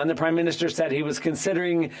 2021, the Prime Minister said he was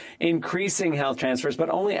considering increasing health transfers,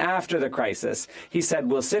 but only after the crisis. He said,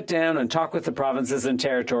 we'll sit down and talk with the provinces and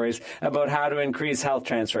territories about how to increase health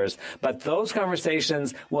transfers. But those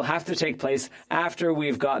conversations will have to take place after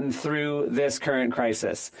we've gotten through this current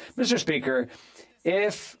crisis. Mr. Speaker,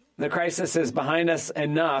 if the crisis is behind us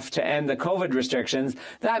enough to end the COVID restrictions,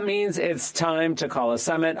 that means it's time to call a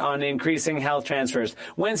summit on increasing health transfers.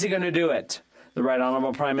 When's he going to do it? The Right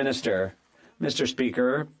Honourable Prime Minister. Mr.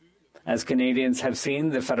 Speaker, As Canadians have seen,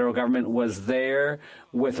 the federal government was there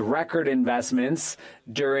with record investments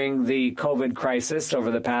during the COVID crisis over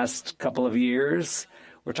the past couple of years.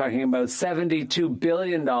 We're talking about $72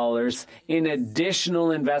 billion in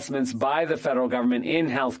additional investments by the federal government in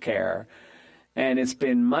healthcare. And it's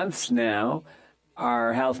been months now.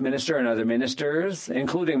 Our health minister and other ministers,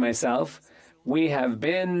 including myself, we have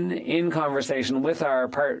been in conversation with our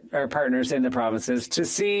partners in the provinces to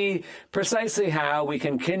see precisely how we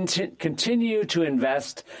can continue to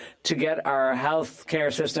invest to get our health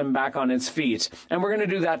care system back on its feet. And we're going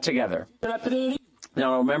to do that together.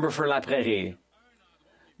 Now, remember for La Prairie.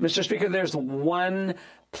 Mr. Speaker, there's one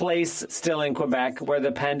place still in Quebec where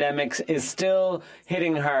the pandemic is still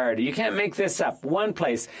hitting hard. You can't make this up. One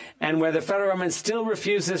place. And where the federal government still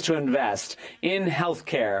refuses to invest in health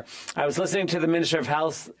care. I was listening to the Minister of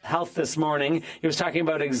Health this morning. He was talking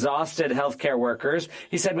about exhausted healthcare workers.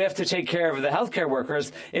 He said we have to take care of the healthcare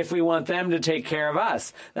workers if we want them to take care of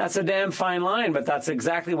us. That's a damn fine line, but that's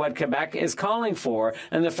exactly what Quebec is calling for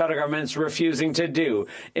and the federal government's refusing to do.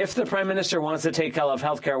 If the Prime Minister wants to take care of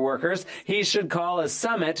healthcare workers, he should call a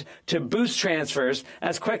summit to boost transfers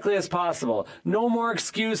as quickly as possible. No more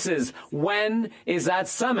excuses. When is that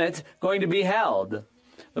summit going to be held?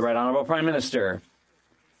 The Right Honourable Prime Minister.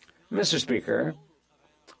 Mr. Speaker,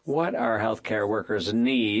 what our healthcare workers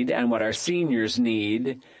need and what our seniors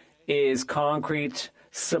need is concrete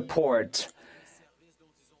support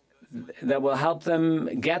that will help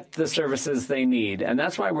them get the services they need. And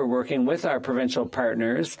that's why we're working with our provincial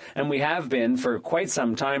partners, and we have been for quite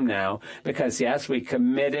some time now, because, yes, we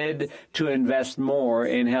committed to invest more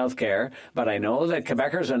in healthcare, but I know that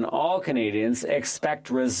Quebecers and all Canadians expect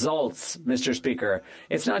results, Mr. Speaker.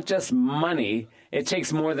 It's not just money. It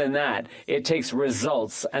takes more than that. It takes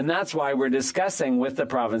results, and that's why we're discussing with the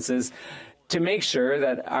provinces to make sure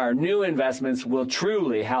that our new investments will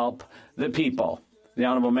truly help the people. The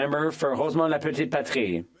Honourable Member for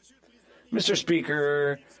Rosemont-la-Petite-Patrie. Mr.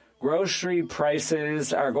 Speaker, grocery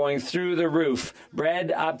prices are going through the roof. Bread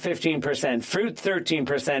up 15%, fruit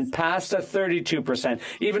 13%, pasta 32%.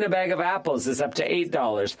 Even a bag of apples is up to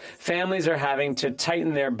 $8. Families are having to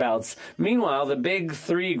tighten their belts. Meanwhile, the big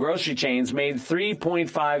three grocery chains made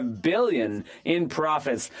 $3.5 billion in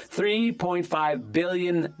profits. $3.5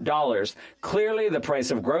 billion. Clearly, the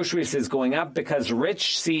price of groceries is going up because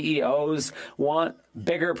rich CEOs want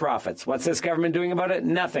bigger profits. What's this government doing about it?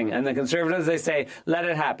 Nothing. And the Conservatives, they say, let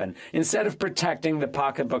it happen. Instead of protecting the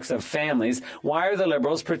pocketbooks of families, why are the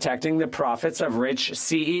Liberals protecting the profits of rich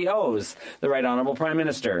CEOs? The Right Honourable Prime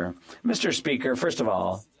Minister. Mr. Speaker, first of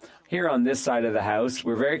all, here on this side of the House,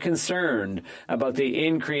 we're very concerned about the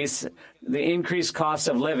increased cost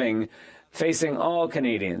of living facing all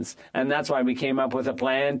Canadians. And that's why we came up with a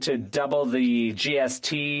plan to double the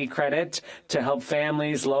GST credit to help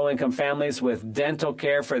families, low-income families, with dental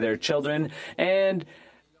care for their children. And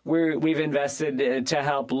we've invested to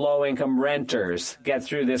help low-income renters get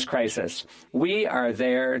through this crisis. We are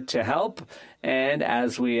there to help. And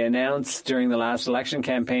as we announced during the last election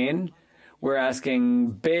campaign, we're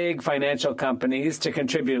asking big financial companies to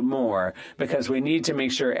contribute more because we need to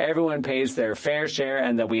make sure everyone pays their fair share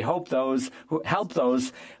and that we help those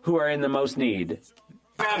who are in the most need.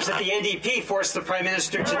 Programs that the NDP forced the Prime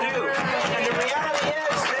Minister to do. And the reality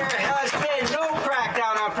is there has been no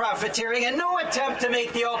crackdown on profiteering and no attempt to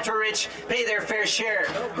make the ultra-rich pay their fair share.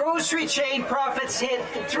 Grocery chain profits hit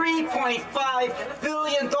 $3.5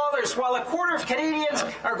 billion, while a quarter of Canadians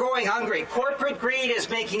are going hungry. Corporate greed is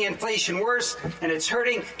making inflation worse, and it's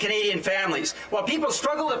hurting Canadian families. While people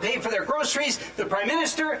struggle to pay for their groceries, the Prime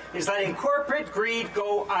Minister is letting corporate greed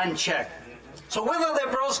go unchecked. So will the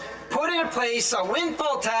Liberals put in place a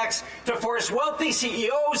windfall tax to force wealthy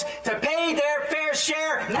CEOs to pay their fair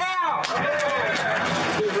share now?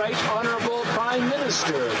 The Right Honourable Prime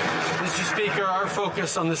Minister. Mr. Speaker, our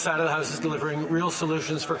focus on this side of the House is delivering real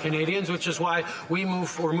solutions for Canadians, which is why we're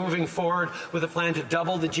moving forward with a plan to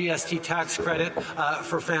double the GST tax credit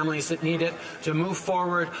for families that need it, to move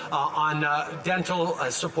forward on dental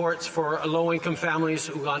supports for low-income families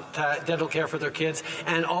who want dental care for their kids,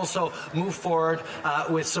 and also move forward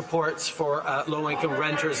with supports for low-income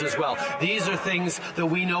renters as well. These are things that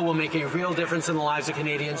we know will make a real difference in the lives of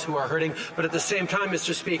Canadians who are hurting. But at the same time,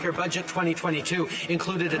 Mr. Speaker, Budget 2022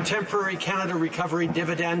 included a temporary Canada Recovery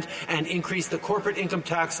dividend and increased the corporate income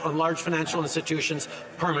tax on large financial institutions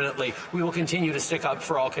permanently. We will continue to stick up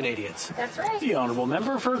for all Canadians. That's right. The Honourable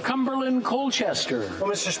Member for Cumberland Colchester.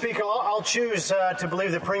 Well, Mr. Speaker, I'll choose to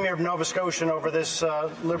believe the Premier of Nova Scotia over this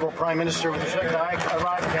Liberal Prime Minister with respect to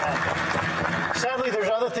Iraq. Sadly, there's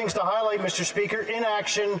other things to highlight, Mr. Speaker.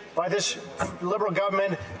 Inaction by this Liberal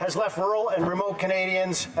government has left rural and remote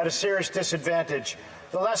Canadians at a serious disadvantage.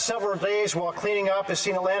 The last several days while cleaning up has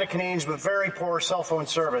seen Atlantic Canadians with very poor cell phone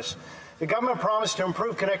service. The government promised to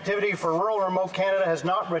improve connectivity for rural and remote Canada has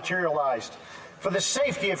not materialized. For the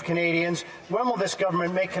safety of Canadians, when will this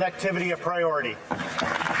government make connectivity a priority?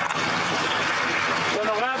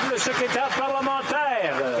 Honorable secrétaire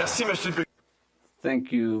parlementaire. Merci, Mr. Speaker.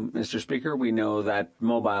 Thank you, Mr. Speaker. We know that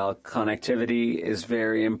mobile connectivity is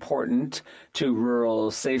very important to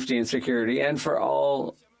rural safety and security and for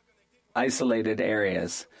all isolated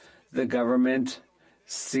areas. The government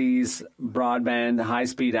sees broadband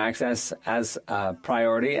high-speed access as a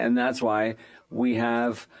priority, and that's why we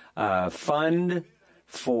have a fund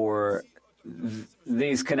for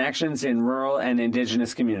these connections in rural and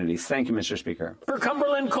Indigenous communities. Thank you, Mr. Speaker. For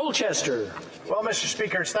Cumberland, Colchester. Well, Mr.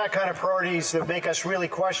 Speaker, it's that kind of priorities that make us really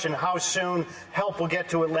question how soon help will get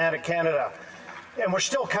to Atlantic Canada. And we're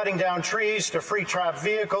still cutting down trees to free trap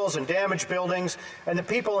vehicles and damage buildings. And the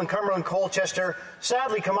people in Cumberland, Colchester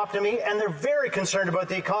sadly come up to me and they're very concerned about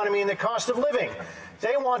the economy and the cost of living.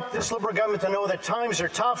 They want this Liberal government to know that times are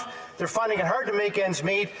tough, they're finding it hard to make ends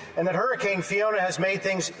meet, and that Hurricane Fiona has made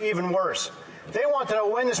things even worse. They want to know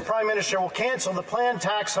when this Prime Minister will cancel the planned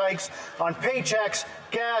tax hikes on paychecks,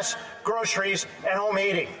 gas, groceries, and home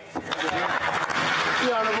heating.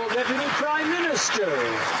 The Honourable Deputy Prime Minister.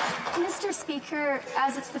 Mr. Speaker,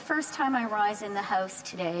 as it's the first time I rise in the House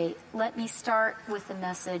today, let me start with a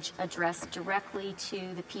message addressed directly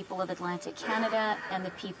to the people of Atlantic Canada and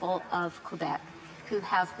the people of Quebec, who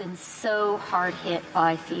have been so hard hit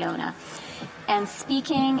by Fiona. And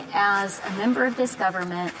speaking as a member of this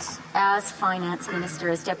government, as Finance Minister,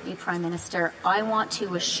 as Deputy Prime Minister, I want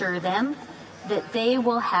to assure them that they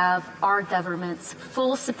will have our government's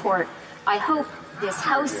full support. I hope this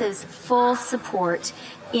House's full support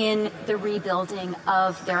in the rebuilding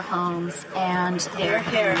of their homes and their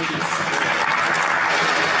communities.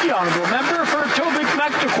 The Honourable Member for Tobic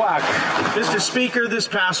Mactaquac. Mr. Speaker, this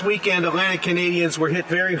past weekend, Atlantic Canadians were hit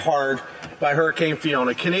very hard by Hurricane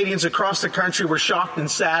Fiona. Canadians across the country were shocked and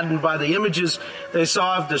saddened by the images they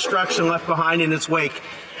saw of destruction left behind in its wake.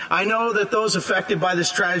 I know that those affected by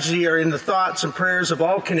this tragedy are in the thoughts and prayers of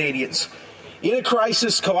all Canadians. In a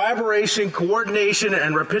crisis, collaboration, coordination,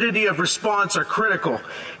 and rapidity of response are critical.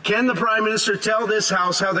 Can the Prime Minister tell this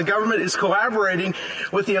House how the government is collaborating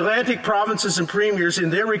with the Atlantic provinces and premiers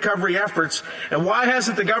in their recovery efforts, and why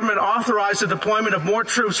hasn't the government authorized the deployment of more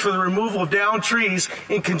troops for the removal of downed trees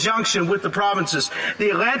in conjunction with the provinces?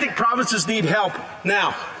 The Atlantic provinces need help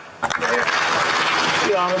now.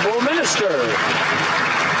 The Honourable Minister.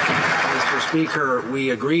 Mr. Speaker, we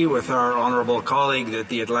agree with our honourable colleague that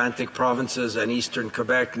the Atlantic provinces and eastern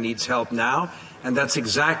Quebec needs help now, and that's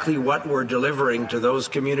exactly what we're delivering to those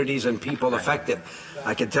communities and people affected.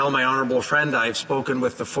 I can tell my honourable friend I've spoken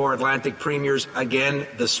with the 4 Atlantic premiers again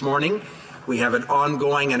this morning. We have an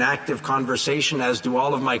ongoing and active conversation, as do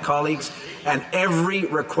all of my colleagues, and every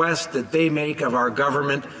request that they make of our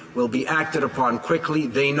government will be acted upon quickly.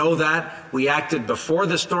 They know that. We acted before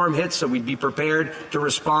the storm hit, so we'd be prepared to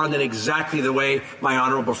respond in exactly the way my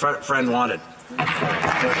honourable friend wanted.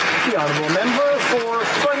 The Honourable Member for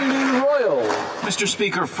Fundy Royal. Mr.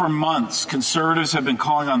 Speaker, for months, Conservatives have been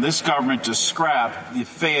calling on this government to scrap the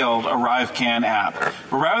failed ArriveCan app.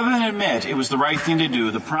 But rather than admit it was the right thing to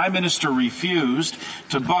do, the Prime Minister refused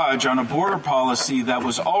to budge on a border policy that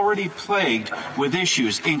was already plagued with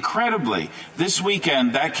issues. Incredibly, this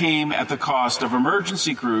weekend, that came at the cost of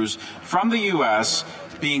emergency crews from the U.S.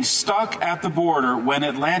 being stuck at the border when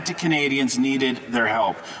Atlantic Canadians needed their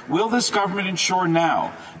help. Will this government ensure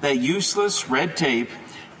now that useless red tape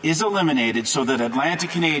is eliminated so that Atlantic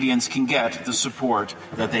Canadians can get the support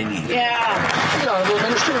that they need? The Honourable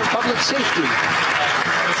Minister of Public Safety.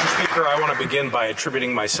 Mr. Speaker, I want to begin by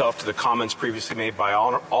attributing myself to the comments previously made by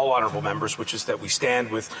all honourable members, which is that we stand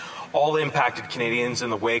with all impacted Canadians in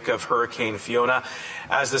the wake of Hurricane Fiona.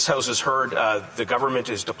 As this House has heard, the government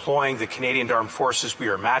is deploying the Canadian Armed Forces. We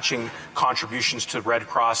are matching contributions to Red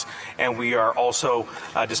Cross, and we are also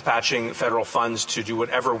dispatching federal funds to do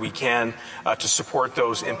whatever we can to support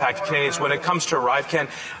those impacted Canadians. When it comes to ArriveCan,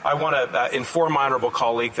 I want to inform my honourable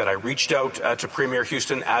colleague that I reached out to Premier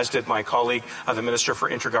Houston, as did my colleague, the Minister for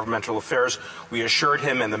Intergovernmental Affairs. We assured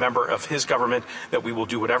him and the member of his government that we will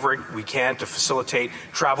do whatever we can to facilitate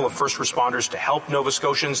travel of first responders to help Nova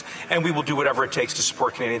Scotians, and we will do whatever it takes to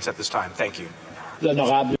support Canadians at this time. Thank you. The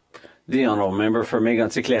Honourable Member for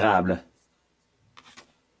Mégantic-l'Érable.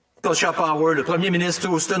 Scotia Power, le Premier ministre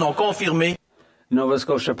Houston ont confirmé. Nova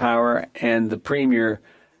Scotia Power and the Premier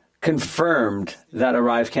confirmed that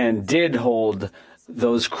ArriveCan did hold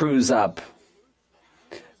those crews up.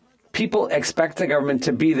 People expect the government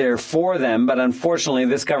to be there for them, but unfortunately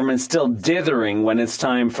this government's still dithering when it's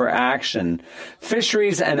time for action.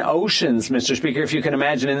 Fisheries and Oceans, Mr. Speaker, if you can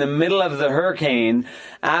imagine, in the middle of the hurricane,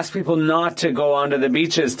 asked people not to go onto the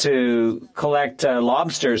beaches to collect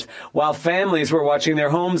lobsters while families were watching their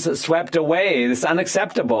homes swept away. This is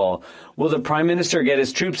unacceptable. Will the Prime Minister get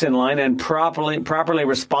his troops in line and properly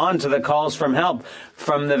respond to the calls from help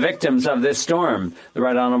from the victims of this storm? The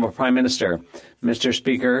Right Honourable Prime Minister. Mr.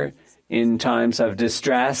 Speaker, in times of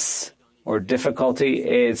distress or difficulty,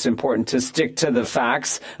 it's important to stick to the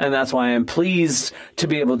facts, and that's why I'm pleased to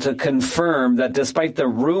be able to confirm that despite the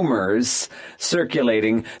rumors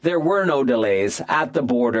circulating, there were no delays at the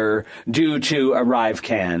border due to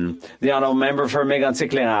ArriveCan. The Honourable Member for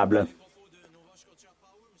Mégantic-L'Érable.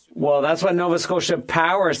 Well, that's what Nova Scotia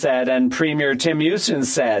Power said and Premier Tim Houston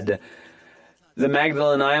said. The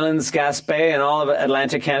Magdalen Islands, Gaspé, and all of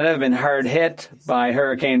Atlantic Canada have been hard hit by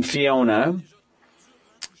Hurricane Fiona.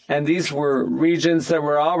 And these were regions that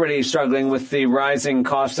were already struggling with the rising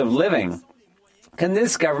cost of living. Can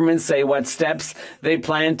this government say what steps they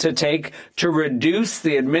plan to take to reduce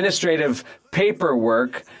the administrative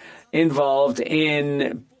paperwork involved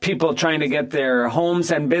in people trying to get their homes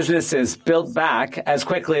and businesses built back as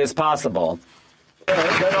quickly as possible?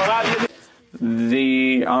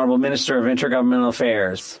 The Honourable Minister of Intergovernmental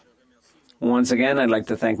Affairs. Once again, I'd like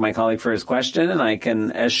to thank my colleague for his question, and I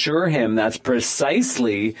can assure him that's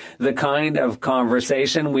precisely the kind of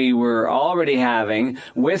conversation we were already having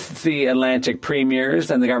with the Atlantic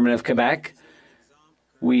premiers and the Government of Quebec.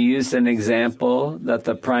 We used an example that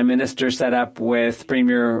the Prime Minister set up with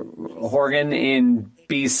Premier Horgan in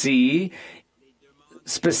BC,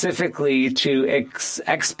 specifically to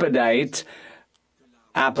expedite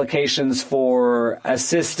applications for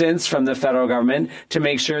assistance from the federal government to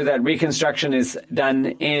make sure that reconstruction is done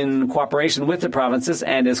in cooperation with the provinces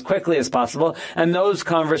and as quickly as possible. And those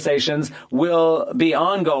conversations will be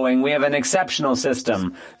ongoing. We have an exceptional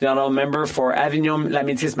system. The Honourable Member for Avignon,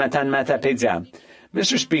 Lamitis, Matane, Matapédia.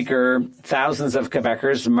 Mr. Speaker, thousands of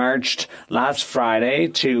Quebecers marched last Friday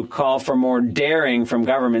to call for more daring from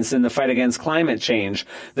governments in the fight against climate change.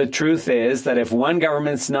 The truth is that if one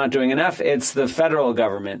government's not doing enough, it's the federal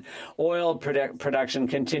government. Oil production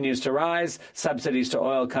continues to rise. Subsidies to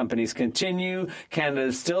oil companies continue. Canada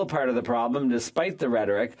is still part of the problem, despite the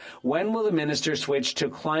rhetoric. When will the minister switch to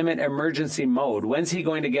climate emergency mode? When's he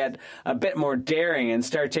going to get a bit more daring and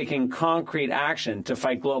start taking concrete action to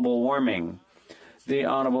fight global warming? The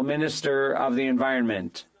Honourable Minister of the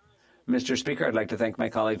Environment. Mr. Speaker, I'd like to thank my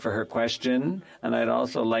colleague for her question, and I'd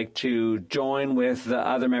also like to join with the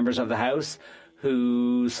other members of the House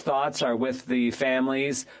whose thoughts are with the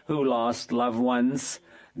families who lost loved ones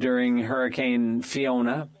during Hurricane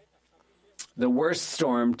Fiona, the worst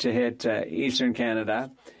storm to hit eastern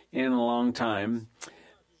Canada in a long time.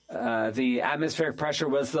 The atmospheric pressure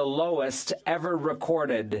was the lowest ever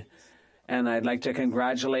recorded. And I'd like to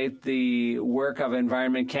congratulate the work of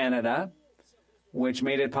Environment Canada, which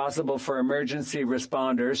made it possible for emergency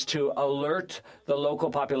responders to alert the local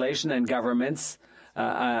population and governments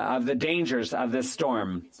of the dangers of this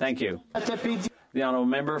storm. Thank you. The Honourable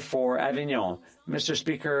Member for Avignon. Mr.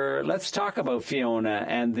 Speaker, let's talk about Fiona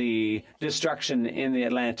and the destruction in the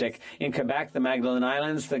Atlantic. In Quebec, the Magdalen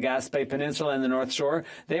Islands, the Gaspé Peninsula, and the North Shore,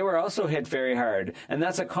 they were also hit very hard. And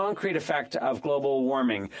that's a concrete effect of global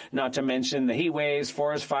warming, not to mention the heat waves,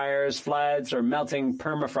 forest fires, floods, or melting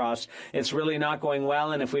permafrost. It's really not going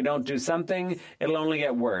well, and if we don't do something, it'll only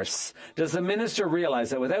get worse. Does the minister realize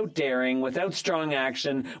that without daring, without strong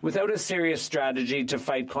action, without a serious strategy to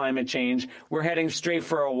fight climate change, we're heading straight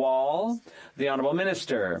for a wall? The Honourable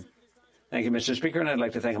Minister. Thank you, Mr. Speaker, and I'd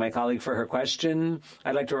like to thank my colleague for her question.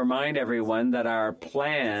 I'd like to remind everyone that our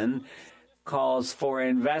plan calls for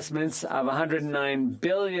investments of $109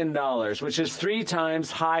 billion, which is 3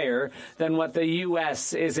 times higher than what the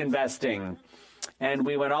U.S. is investing. And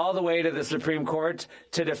we went all the way to the Supreme Court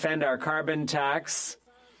to defend our carbon tax.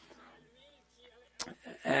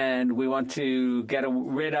 And we want to get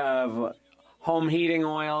rid of home heating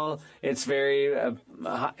oil. It's very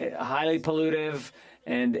highly pollutive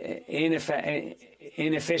and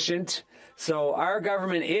inefficient. So our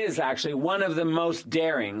government is actually one of the most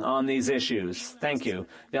daring on these issues. Thank you.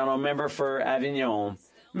 The Honourable Member for Avignon.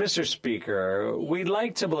 Mr. Speaker, we'd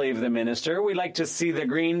like to believe the minister. We'd like to see the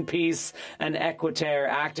Greenpeace and Equiterre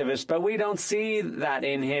activist, but we don't see that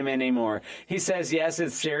in him anymore. He says, yes,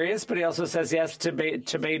 it's serious, but he also says yes to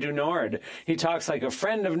Bay du Nord. He talks like a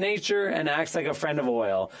friend of nature and acts like a friend of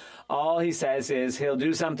oil. All he says is he'll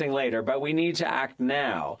do something later, but we need to act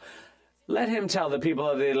now. Let him tell the people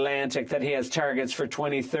of the Atlantic that he has targets for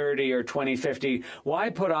 2030 or 2050. Why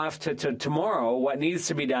put off to tomorrow what needs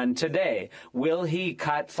to be done today? Will he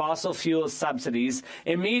cut fossil fuel subsidies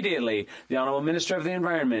immediately? The Honourable Minister of the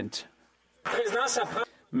Environment.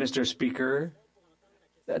 Mr. Speaker,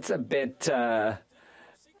 that's a bit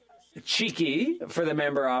cheeky for the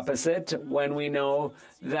member opposite when we know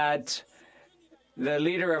that the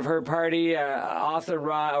leader of her party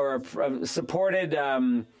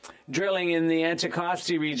supported drilling in the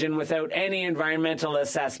Anticosti region without any environmental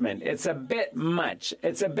assessment. It's a bit much.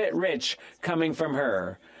 It's a bit rich coming from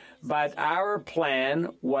her. But our plan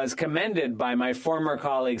was commended by my former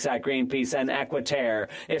colleagues at Greenpeace and Equiterre,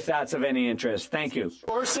 if that's of any interest. Thank you.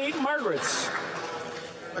 Or St. Margaret's.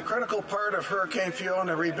 A critical part of Hurricane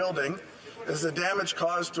Fiona rebuilding is the damage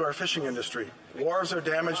caused to our fishing industry. Wharves are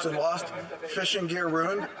damaged and lost, fishing gear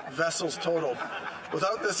ruined, vessels totaled.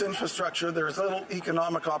 Without this infrastructure, there is little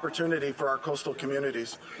economic opportunity for our coastal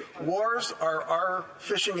communities. Wharves are our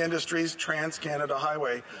fishing industry's Trans-Canada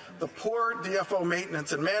Highway. The poor DFO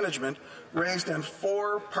maintenance and management, raised in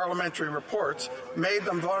 4 parliamentary reports, made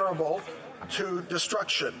them vulnerable to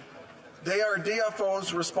destruction. They are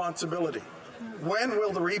DFO's responsibility. When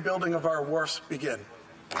will the rebuilding of our wharfs begin?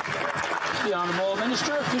 The Honourable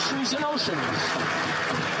Minister of Fisheries and Oceans.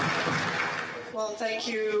 Well, thank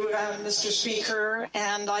you, Mr. Speaker,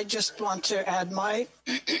 and I just want to add my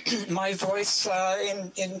my voice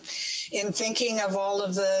in thinking of all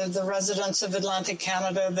of the residents of Atlantic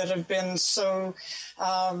Canada that have been so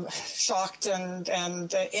shocked and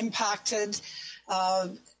impacted.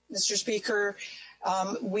 Mr. Speaker,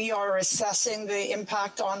 we are assessing the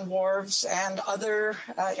impact on wharves and other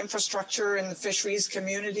infrastructure in the fisheries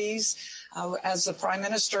communities. As the Prime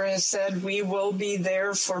Minister has said, we will be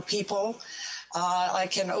there for people. I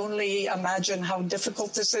can only imagine how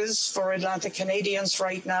difficult this is for Atlantic Canadians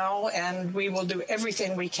right now, and we will do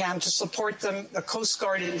everything we can to support them, the Coast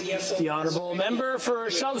Guard and DFO. The Honourable Member for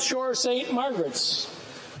South Shore St. Margaret's.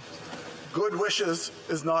 Good wishes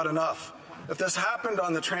is not enough. If this happened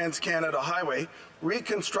on the Trans-Canada Highway,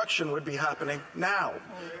 reconstruction would be happening now.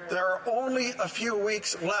 There are only a few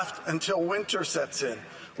weeks left until winter sets in.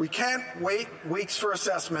 We can't wait weeks for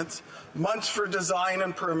assessments, months for design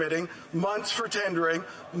and permitting, months for tendering,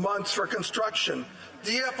 months for construction.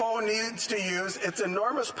 DFO needs to use its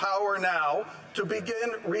enormous power now to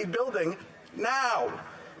begin rebuilding now.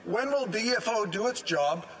 When will DFO do its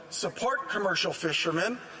job, support commercial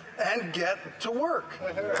fishermen, and get to work?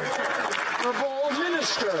 Honourable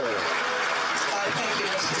Minister. Thank you,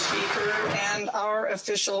 Mr. Speaker. And our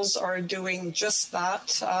officials are doing just that,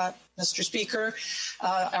 Mr. Speaker.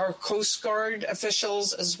 Our Coast Guard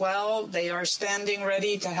officials as well, they are standing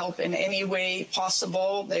ready to help in any way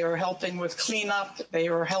possible. They are helping with cleanup. They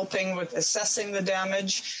are helping with assessing the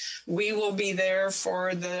damage. We will be there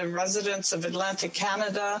for the residents of Atlantic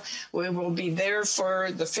Canada. We will be there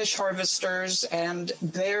for the fish harvesters and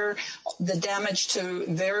the damage to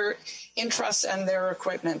their interests and their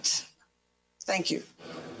equipment. Thank you.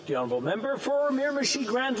 The Honourable Member for Miramichi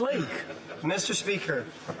Grand Lake. Mr. Speaker,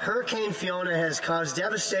 Hurricane Fiona has caused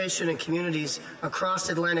devastation in communities across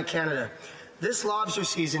Atlantic Canada. This lobster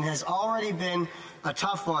season has already been a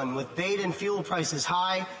tough one, with bait and fuel prices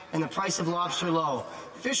high and the price of lobster low.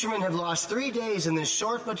 Fishermen have lost 3 days in this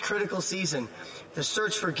short but critical season. The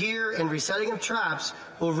search for gear and resetting of traps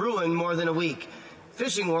will ruin more than a week.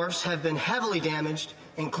 Fishing wharfs have been heavily damaged,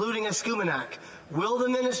 including at Scumanak. Will the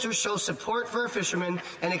minister show support for our fishermen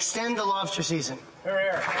and extend the lobster season?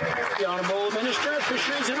 The Honourable Minister of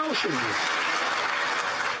Fisheries and Oceans.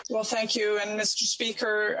 Well, thank you. And Mr.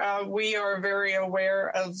 Speaker, we are very aware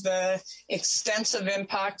of the extensive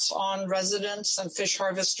impacts on residents and fish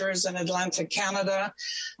harvesters in Atlantic Canada.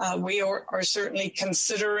 We are certainly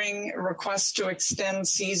considering requests to extend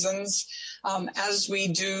seasons as we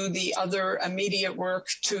do the other immediate work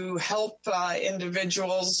to help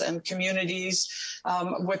individuals and communities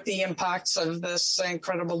with the impacts of this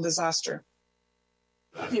incredible disaster.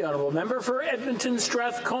 The Honourable Member for Edmonton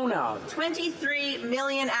Strathcona. 23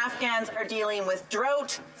 million Afghans are dealing with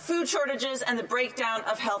drought, food shortages, and the breakdown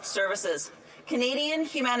of health services. Canadian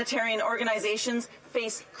humanitarian organizations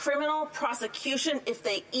face criminal prosecution if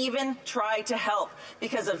they even try to help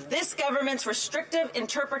because of this government's restrictive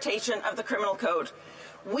interpretation of the criminal code.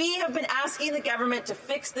 We have been asking the government to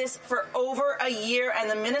fix this for over a year, and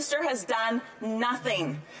the minister has done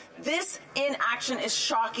nothing. This inaction is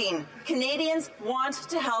shocking. Canadians want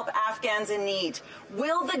to help Afghans in need.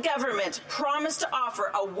 Will the government promise to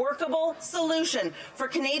offer a workable solution for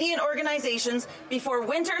Canadian organizations before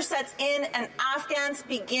winter sets in and Afghans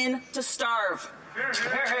begin to starve?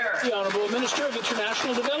 The Honourable Minister of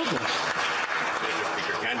International Development.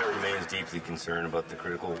 Speaker, Canada remains deeply concerned about the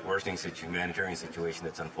critical worsening humanitarian situation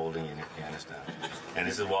that's unfolding in Afghanistan. And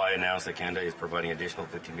this is why I announced that Canada is providing additional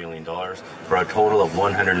 $50 million for a total of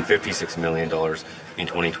 $156 million in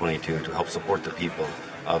 2022 to help support the people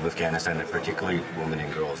of Afghanistan, and particularly women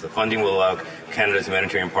and girls. The funding will allow Canada's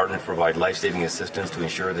humanitarian partners to provide life-saving assistance to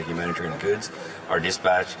ensure that humanitarian goods are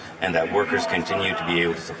dispatched and that workers continue to be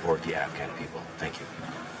able to support the Afghan people. Thank you.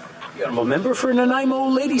 The Honourable Member for Nanaimo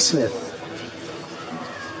Ladysmith.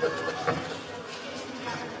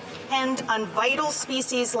 depend on vital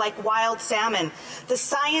species like wild salmon. The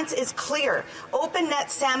science is clear. Open net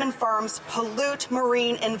salmon farms pollute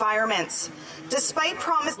marine environments. Despite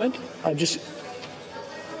promise...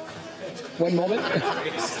 One moment.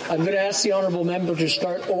 I'm going to ask the honourable member to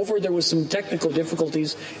start over. There was some technical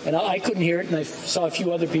difficulties, and I couldn't hear it, and I saw a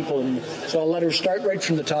few other people, and so I'll let her start right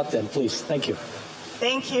from the top then, please. Thank you.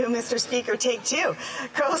 Thank you, Mr. Speaker. Take two.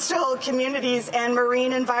 Coastal communities and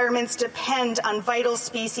marine environments depend on vital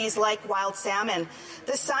species like wild salmon.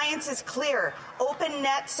 The science is clear. Open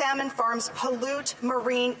net salmon farms pollute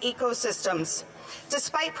marine ecosystems.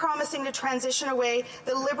 Despite promising to transition away,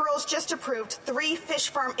 the Liberals just approved 3 fish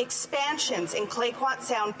farm expansions in Clayoquot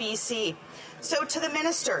Sound, BC. So to the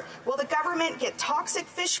Minister, will the government get toxic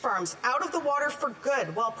fish farms out of the water for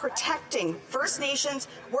good while protecting First Nations,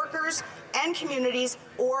 workers and communities,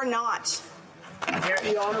 or not?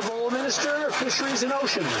 The Honourable Minister of Fisheries and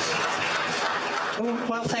Oceans.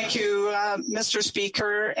 Well, thank you, Mr.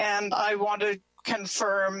 Speaker, and I want to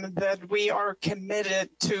confirm that we are committed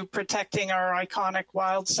to protecting our iconic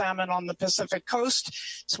wild salmon on the Pacific coast.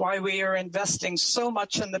 It's why we are investing so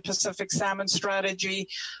much in the Pacific salmon strategy.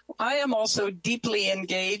 I am also deeply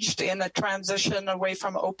engaged in a transition away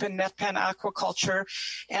from open net pen aquaculture,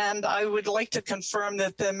 and I would like to confirm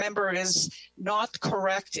that the member is not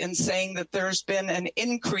correct in saying that there's been an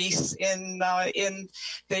increase in the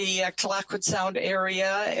Clayoquot Sound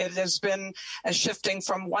area. It has been a shifting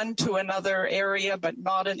from one to another area, but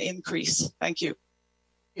not an increase. Thank you.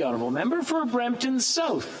 The Honourable Member for Brampton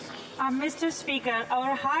South. Mr. Speaker,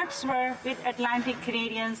 our hearts were with Atlantic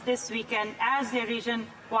Canadians this weekend as their region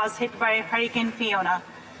was hit by Hurricane Fiona.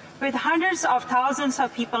 With hundreds of thousands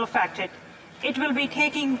of people affected, it will be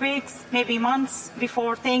taking weeks, maybe months,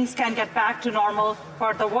 before things can get back to normal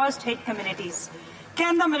for the worst hit communities.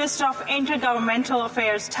 Can the Minister of Intergovernmental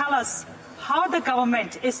Affairs tell us how the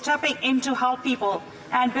government is stepping in to help people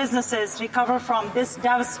and businesses recover from this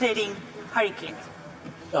devastating hurricane?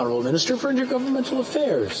 The Honourable Minister for Intergovernmental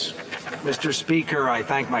Affairs. Mr. Speaker, I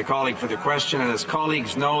thank my colleague for the question, and as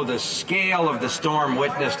colleagues know, the scale of the storm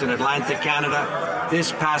witnessed in Atlantic Canada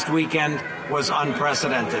this past weekend was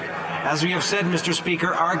unprecedented. As we have said, Mr.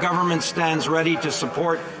 Speaker, our government stands ready to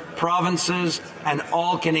support provinces and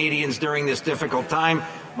all Canadians during this difficult time.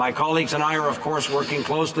 My colleagues and I are, of course, working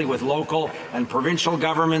closely with local and provincial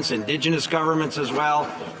governments, Indigenous governments as well,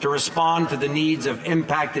 to respond to the needs of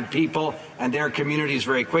impacted people and their communities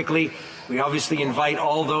very quickly. We obviously invite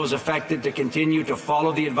all those affected to continue to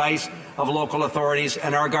follow the advice of local authorities,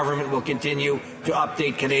 and our government will continue to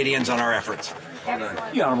update Canadians on our efforts.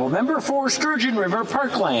 The Honourable Member for Sturgeon River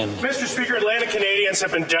Parkland. Mr. Speaker, Atlantic Canadians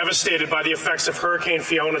have been devastated by the effects of Hurricane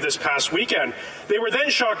Fiona this past weekend. They were then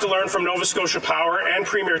shocked to learn from Nova Scotia Power and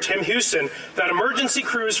Premier Tim Houston that emergency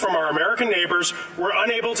crews from our American neighbours were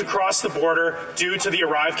unable to cross the border due to the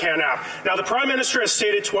ArriveCan app. Now, the Prime Minister has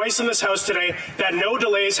stated twice in this House today that no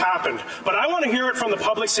delays happened, but I want to hear it from the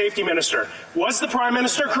Public Safety Minister. Was the Prime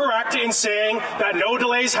Minister correct in saying that no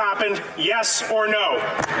delays happened, yes or no?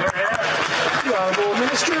 The Honourable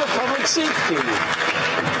Minister of Public Safety.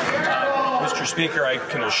 Mr. Speaker, I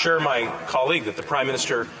can assure my colleague that the Prime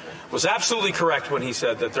Minister was absolutely correct when he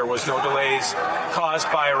said that there was no delays caused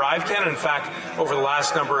by ArriveCan. In fact, over the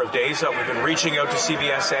last number of days, we've been reaching out to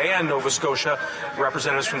CBSA and Nova Scotia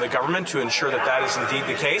representatives from the government to ensure that that is indeed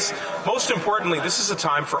the case. Most importantly, this is a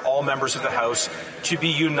time for all members of the House to be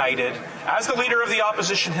united, as the Leader of the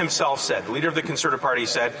Opposition himself said, the Leader of the Conservative Party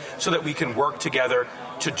said, so that we can work together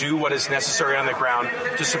to do what is necessary on the ground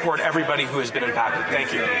to support everybody who has been impacted.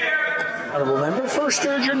 Thank you. Honourable Member for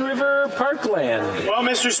Sturgeon River Parkland. Well,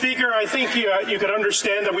 Mr. Speaker, I think you could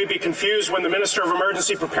understand that we'd be confused when the Minister of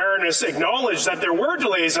Emergency Preparedness acknowledged that there were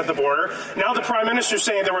delays at the border. Now the Prime Minister is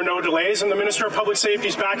saying there were no delays, and the Minister of Public Safety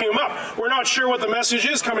is backing him up. We're not sure what the message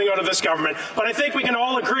is coming out of this government, but I think we can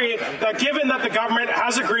all agree that given that the government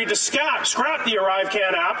has agreed to scrap the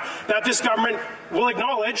ArriveCan app, that this government will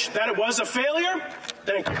acknowledge that it was a failure.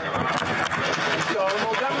 Thank you. The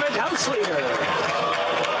Honourable Government House Leader.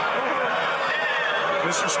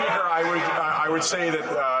 Mr. Speaker, I would say that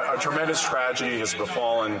a tremendous tragedy has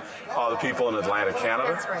befallen the people in Atlantic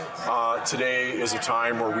Canada. That's right. Today is a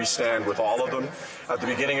time where we stand with all of them. At the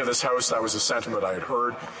beginning of this House, that was a sentiment I had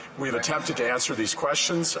heard. We've attempted to answer these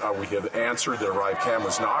questions. We have answered that ArriveCan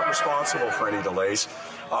was not responsible for any delays.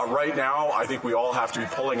 Right now, I think we all have to be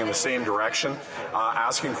pulling in the same direction,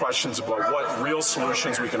 asking questions about what real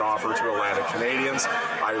solutions we can offer to Atlantic Canadians.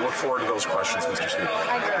 I look forward to those questions, Mr. Speaker.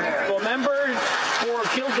 Well, member for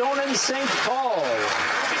Kildonan St. Paul.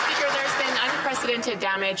 Mr. Speaker, there's been unprecedented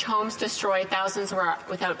damage, homes destroyed, thousands were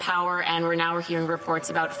without power, and we're now hearing reports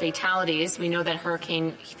about fatalities. We know that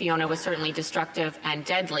Hurricane Fiona was certainly destructive and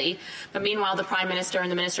deadly, but meanwhile the Prime Minister and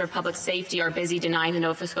the Minister of Public Safety are busy denying the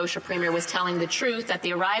Nova Scotia Premier was telling the truth that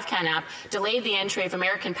the ArriveCan app delayed the entry of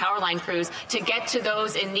American powerline crews to get to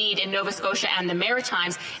those in need in Nova Scotia and the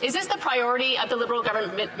Maritimes. Is this the priority of the Liberal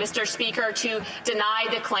government, Mr. Speaker, to deny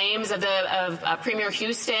the claims of Premier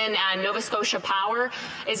Houston and Nova Scotia Power?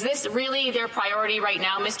 Is this really their priority right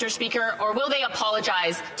now, Mr. Speaker, or will they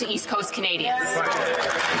apologize to East Coast Canadians?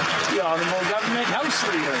 The Honourable Government House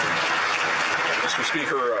Leader. Mr.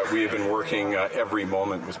 Speaker, we have been working every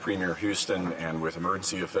moment with Premier Houston and with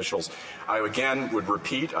emergency officials. I again would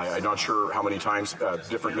repeat, I'm not sure how many times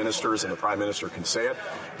different ministers and the Prime Minister can say it,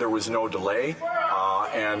 there was no delay,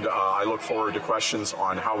 and I look forward to questions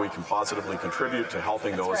on how we can positively contribute to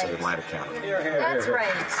helping those in Atlantic Canada. That's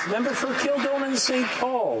right. Member for Kildonan St.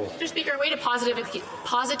 Paul. Mr. Speaker, a way to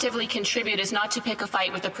positively contribute is not to pick a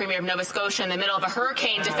fight with the Premier of Nova Scotia in the middle of a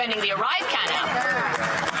hurricane defending the ArriveCan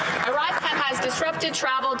app. ArriveCan has disrupted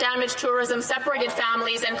travel, damaged tourism, separated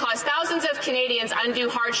families, and caused thousands of Canadians undue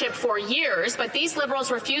hardship for years, but these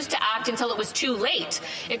Liberals refused to act until it was too late.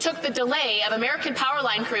 It took the delay of American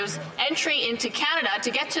powerline crews' entry into Canada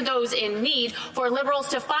to get to those in need for Liberals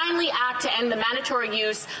to finally act to end the mandatory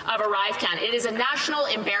use of ArriveCan. It is a national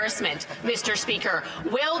embarrassment, Mr. Speaker.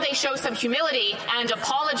 Will they show some humility and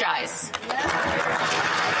apologize?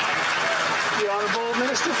 The Honourable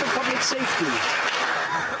Minister for Public Safety.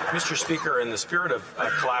 Mr. Speaker, in the spirit of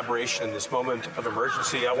collaboration in this moment of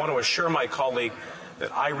emergency, I want to assure my colleague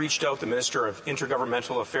that I reached out, the Minister of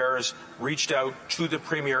Intergovernmental Affairs reached out to the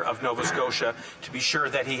Premier of Nova Scotia to be sure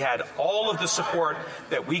that he had all of the support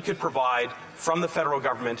that we could provide from the federal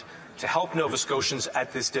government to help Nova Scotians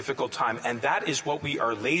at this difficult time. And that is what we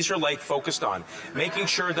are laser-like focused on, making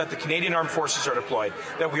sure that the Canadian Armed Forces are deployed,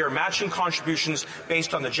 that we are matching contributions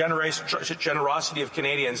based on the generosity of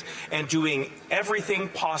Canadians, and doing everything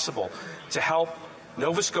possible to help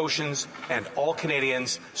Nova Scotians and all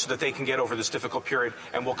Canadians so that they can get over this difficult period,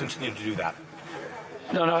 and we'll continue to do that.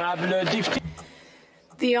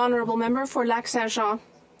 The Honourable Member for Lac Saint-Jean.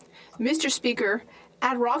 Mr. Speaker,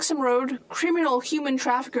 at Roxham Road, criminal human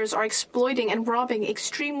traffickers are exploiting and robbing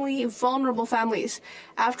extremely vulnerable families.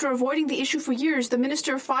 After avoiding the issue for years, the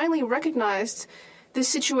minister finally recognized this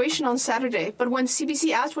situation on Saturday. But when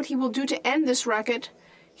CBC asked what he will do to end this racket,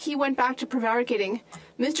 he went back to prevaricating.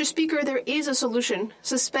 Mr. Speaker, there is a solution: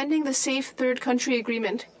 suspending the Safe Third Country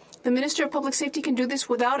Agreement. The Minister of Public Safety can do this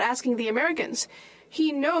without asking the Americans.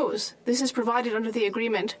 He knows this is provided under the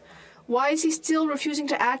agreement. Why is he still refusing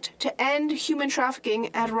to act to end human trafficking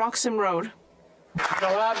at Roxham Road?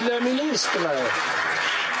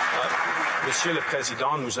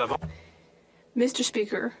 Mr.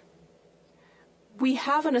 Speaker, we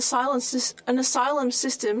have an asylum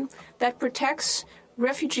system that protects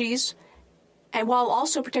refugees and while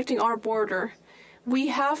also protecting our border. We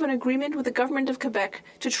have an agreement with the government of Quebec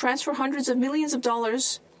to transfer hundreds of millions of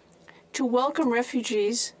dollars to welcome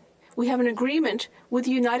refugees. We have an agreement with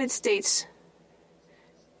the United States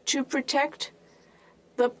to protect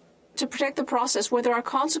the process where there are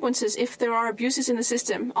consequences if there are abuses in the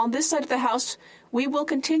system. On this side of the House, we will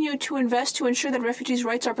continue to invest to ensure that refugees'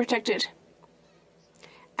 rights are protected,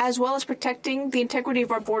 as well as protecting the integrity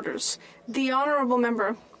of our borders. The Honourable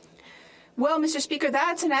Member. Well, Mr. Speaker,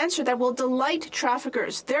 that's an answer that will delight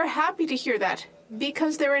traffickers. They're happy to hear that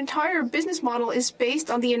because their entire business model is based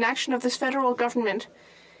on the inaction of this federal government.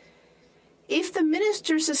 If the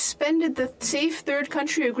minister suspended the Safe Third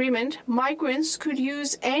Country Agreement, migrants could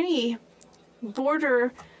use any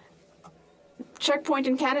border checkpoint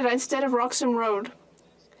in Canada instead of Roxham Road.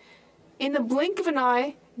 In the blink of an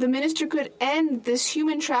eye, the minister could end this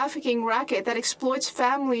human trafficking racket that exploits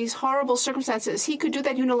families' horrible circumstances. He could do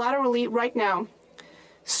that unilaterally right now.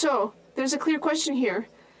 So, there's a clear question here.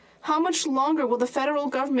 How much longer will the federal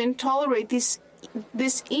government tolerate this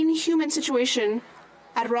inhuman situation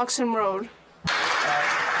at Roxham Road?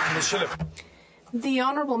 The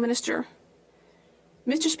Honourable Minister.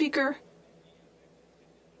 Mr. Speaker,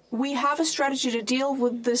 we have a strategy to deal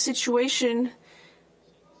with the situation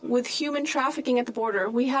with human trafficking at the border.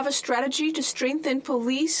 We have a strategy to strengthen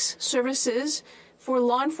police services for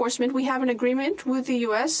law enforcement. We have an agreement with the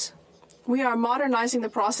U.S. We are modernizing the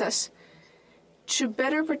process to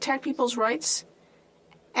better protect people's rights,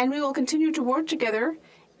 and we will continue to work together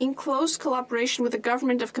in close collaboration with the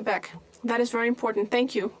government of Quebec. That is very important.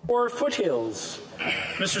 Thank you. For Foothills.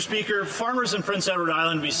 Mr. Speaker, farmers in Prince Edward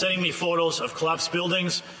Island will be sending me photos of collapsed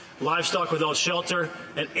buildings, livestock without shelter,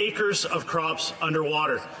 and acres of crops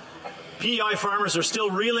underwater. PEI farmers are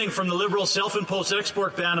still reeling from the Liberal self-imposed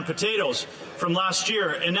export ban of potatoes from last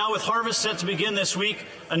year, and now with harvest set to begin this week,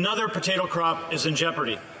 another potato crop is in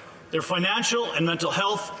jeopardy. Their financial and mental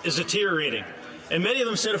health is deteriorating, and many of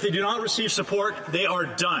them said if they do not receive support, they are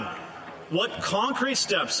done. What concrete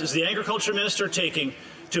steps is the Agriculture Minister taking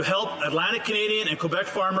to help Atlantic Canadian and Quebec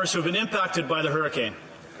farmers who have been impacted by the hurricane?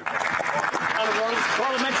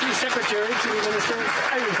 Parliamentary Secretary to the Minister of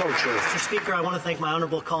Agriculture. Mr. Speaker, I want to thank my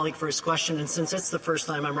honourable colleague for his question, and since it's the first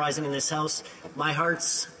time I'm rising in this House, my heart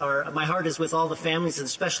is with all the families, and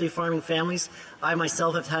especially farming families. I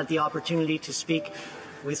myself have had the opportunity to speak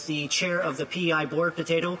with the chair of the PEI board,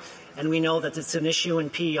 Potato, and we know that it's an issue in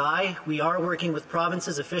PEI. We are working with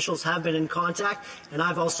provinces. Officials have been in contact, and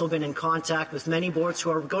I've also been in contact with many boards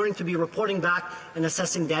who are going to be reporting back and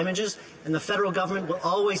assessing damages, and the federal government will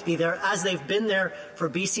always be there, as they've been there for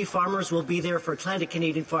BC farmers, will be there for Atlantic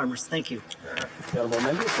Canadian farmers. Thank you. The honourable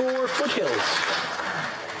member for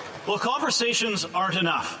Foothills. Well, conversations aren't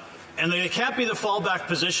enough. And they can't be the fallback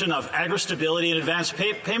position of agri-stability and advanced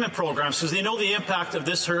payment programs, because they know the impact of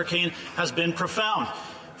this hurricane has been profound.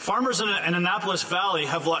 Farmers in Annapolis Valley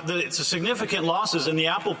have significant losses in the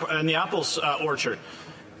apples orchard.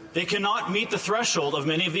 They cannot meet the threshold of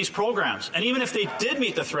many of these programs. And even if they did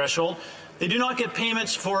meet the threshold, they do not get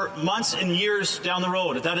payments for months and years down the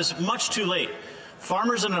road. That is much too late.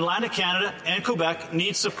 Farmers in Atlantic Canada and Quebec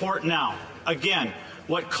need support now. Again,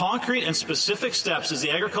 what concrete and specific steps is the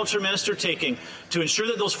Agriculture Minister taking to ensure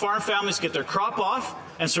that those farm families get their crop off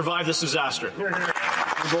and survive this disaster?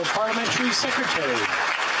 Parliamentary Secretary.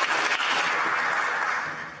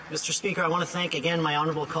 Mr. Speaker, I want to thank again my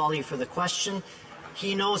honourable colleague for the question.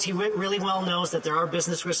 He really well knows that there are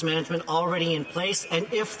business risk management already in place,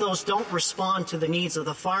 and if those don't respond to the needs of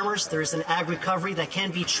the farmers, there is an ag recovery that can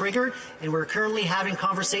be triggered, and we're currently having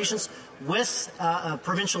conversations with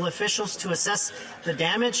provincial officials to assess the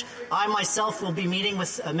damage. I myself will be meeting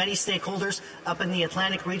with many stakeholders up in the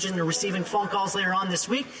Atlantic region and receiving phone calls later on this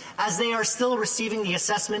week as they are still receiving the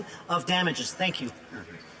assessment of damages. Thank you.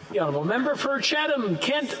 The honourable member for Chatham,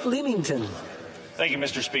 Kent Leamington. Thank you,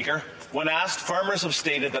 Mr. Speaker. When asked, farmers have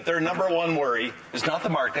stated that their number one worry is not the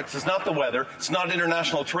markets, it's not the weather, it's not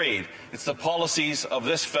international trade, it's the policies of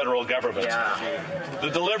this federal government. The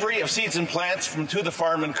delivery of seeds and plants to the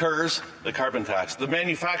farm incurs the carbon tax. The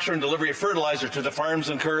manufacture and delivery of fertilizer to the farms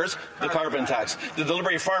incurs the carbon tax. The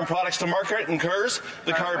delivery of farm products to market incurs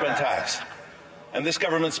the carbon tax. And this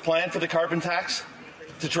government's plan for the carbon tax?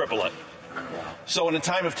 To triple it. So in a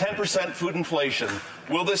time of 10% food inflation,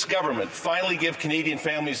 will this government finally give Canadian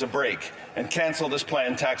families a break and cancel this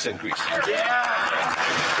planned tax increase? Yeah.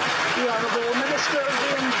 The Honourable Minister of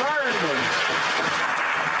the Environment.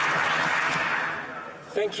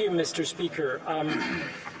 Thank you, Mr. Speaker.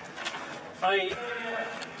 I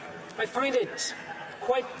find it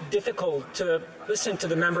quite difficult to listen to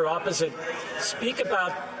the member opposite speak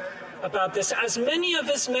about this, as many of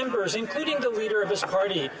his members, including the leader of his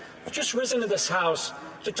party, have just risen to this House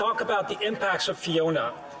to talk about the impacts of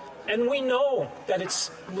Fiona. And we know that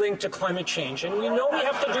it's linked to climate change, and we know we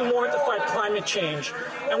have to do more to fight climate change.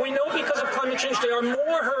 And we know because of climate change there are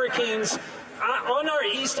more hurricanes on our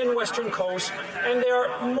east and western coast, and they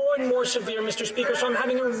are more and more severe, Mr. Speaker. So I'm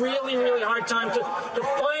having a really, really hard time to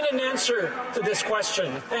find an answer to this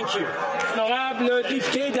question. Thank you.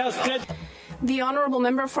 The Honourable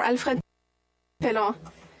Member for Alfred Pellant.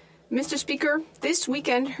 Mr. Speaker, this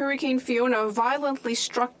weekend, Hurricane Fiona violently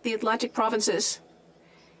struck the Atlantic provinces.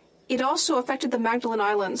 It also affected the Magdalen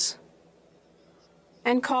Islands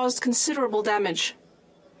and caused considerable damage.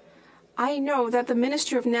 I know that the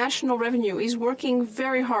Minister of National Revenue is working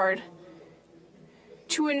very hard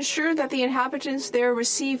to ensure that the inhabitants there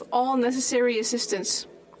receive all necessary assistance.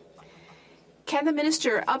 Can the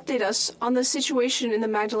Minister update us on the situation in the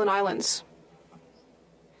Magdalen Islands?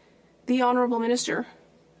 The Honourable Minister.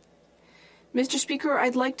 Mr. Speaker,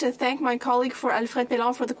 I'd like to thank my colleague for Alfred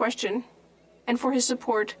Pellan for the question and for his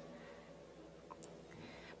support.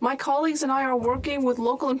 My colleagues and I are working with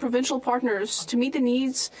local and provincial partners to meet the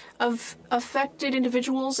needs of affected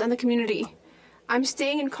individuals and the community. I'm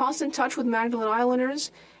staying in constant touch with Magdalen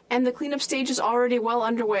Islanders, and the cleanup stage is already well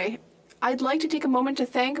underway. I'd like to take a moment to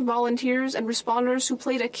thank volunteers and responders who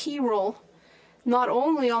played a key role, not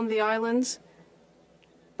only on the islands,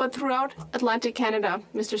 but throughout Atlantic Canada.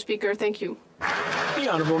 Mr. Speaker, thank you. The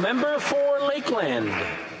Honourable Member for Lakeland.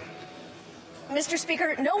 Mr.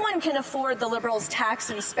 Speaker, no one can afford the Liberals' tax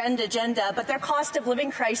and spend agenda, but their cost of living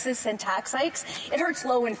crisis and tax hikes, it hurts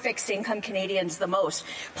low and fixed-income Canadians the most.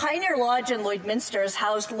 Pioneer Lodge and Lloydminster has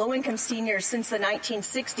housed low-income seniors since the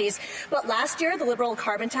 1960s, but last year the Liberal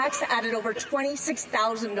carbon tax added over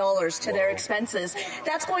 $26,000 to their expenses.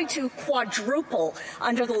 That's going to quadruple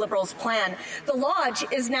under the Liberals' plan. The Lodge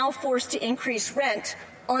is now forced to increase rent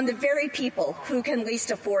on the very people who can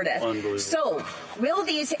least afford it. So, will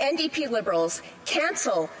these NDP Liberals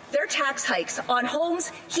cancel their tax hikes on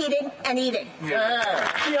homes, heating and eating?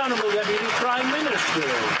 The Honourable Deputy Prime Minister.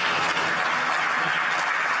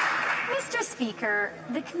 Mr. Speaker,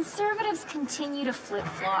 the Conservatives continue to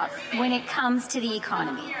flip-flop when it comes to the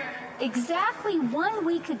economy. Exactly 1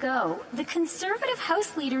 week ago, the Conservative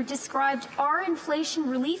House Leader described our inflation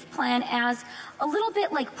relief plan as a little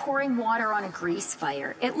bit like pouring water on a grease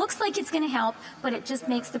fire. It looks like it's going to help, but it just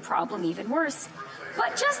makes the problem even worse.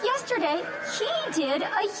 But just yesterday, he did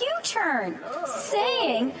a U-turn,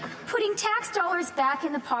 saying putting tax dollars back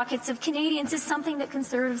in the pockets of Canadians is something that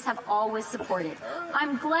Conservatives have always supported.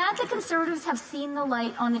 I'm glad the Conservatives have seen the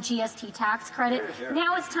light on the GST tax credit.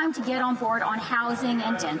 Now it's time to get on board on housing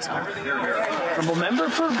and dental. Honourable Member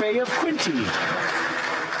for Bay of Quinte.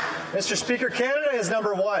 Mr. Speaker, Canada is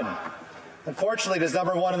number one. Unfortunately, it is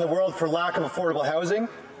number one in the world for lack of affordable housing,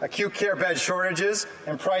 acute care bed shortages,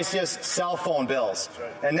 and priciest cell phone bills.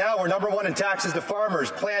 And now we're number one in taxes to farmers,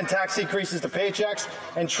 planned tax increases to paychecks,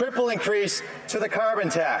 and triple increase to the carbon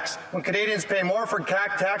tax, when Canadians pay more for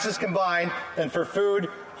taxes combined than for food,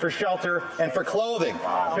 for shelter, and for clothing.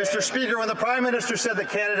 Mr. Speaker, when the Prime Minister said that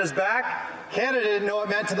Canada's back, Canada didn't know it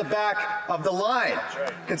meant to the back of the line.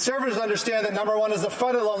 Conservatives understand that number one is the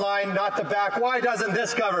front of the line, not the back. Why doesn't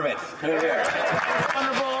this government?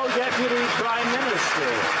 Honourable Deputy Prime Minister.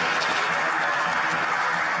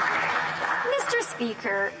 Mr.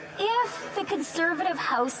 Speaker, if the Conservative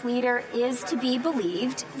House Leader is to be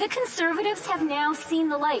believed, the Conservatives have now seen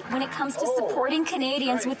the light when it comes to supporting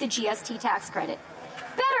Canadians with the GST tax credit.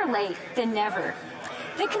 Better late than never.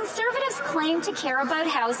 The Conservatives claim to care about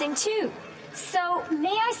housing too. So may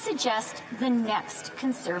I suggest the next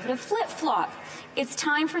Conservative flip-flop? It's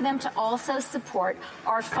time for them to also support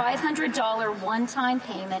our $500 one-time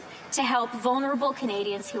payment to help vulnerable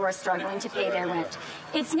Canadians who are struggling to pay their rent.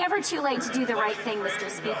 It's never too late to do the right thing, Mr.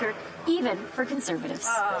 Speaker, even for Conservatives.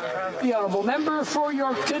 The Honourable Member for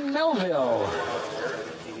Yorkton Melville.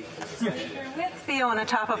 With Fiona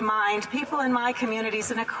top of mind, people in my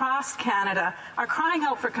communities and across Canada are crying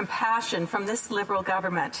out for compassion from this Liberal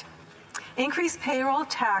government. Increased payroll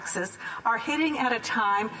taxes are hitting at a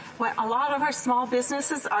time when a lot of our small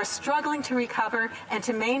businesses are struggling to recover and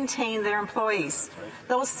to maintain their employees.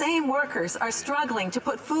 Those same workers are struggling to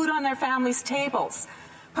put food on their families' tables,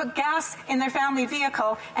 put gas in their family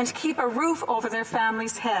vehicle, and to keep a roof over their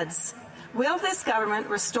families' heads. Will this government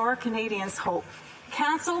restore Canadians' hope?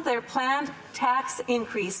 Cancel their planned tax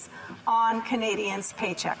increase on Canadians'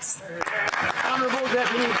 paychecks. Honourable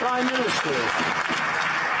Deputy Prime Minister.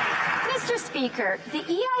 Mr. Speaker, the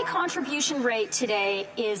EI contribution rate today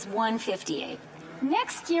is $158.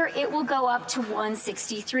 Next year, it will go up to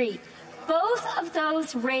 $163. Both of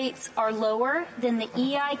those rates are lower than the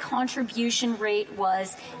EI contribution rate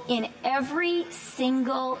was in every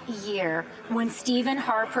single year when Stephen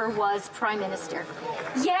Harper was Prime Minister.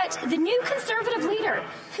 Yet the new Conservative leader,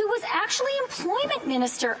 who was actually Employment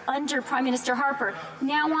Minister under Prime Minister Harper,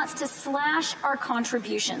 now wants to slash our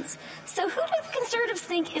contributions. So who do the Conservatives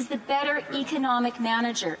think is the better economic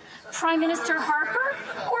manager, Prime Minister Harper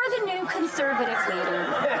or the new Conservative leader?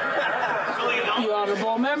 The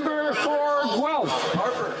Honourable Member for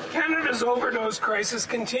Guelph. Canada's overdose crisis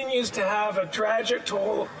continues to have a tragic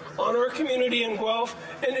toll on our community in Guelph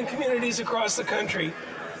and in communities across the country.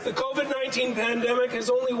 The COVID-19 pandemic has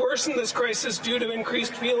only worsened this crisis due to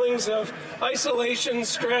increased feelings of isolation,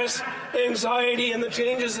 stress, anxiety, and the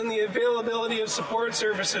changes in the availability of support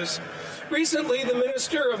services. Recently, the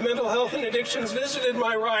Minister of Mental Health and Addictions visited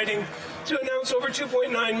my riding to announce over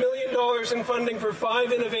 $2.9 million in funding for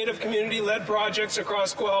 5 innovative community-led projects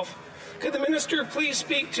across Guelph. Could the Minister please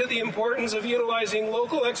speak to the importance of utilizing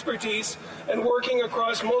local expertise and working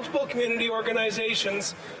across multiple community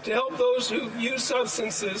organizations to help those who use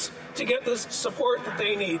substances to get the support that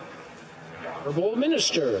they need? Honourable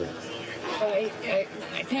Minister. I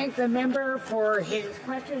thank the member for his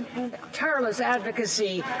question and tireless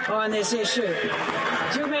advocacy on this issue.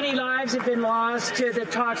 Too many lives have been lost to the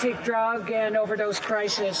toxic drug and overdose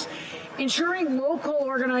crisis. Ensuring local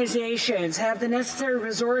organizations have the necessary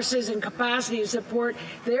resources and capacity to support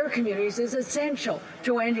their communities is essential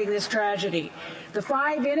to ending this tragedy. The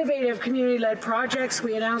 5 innovative community-led projects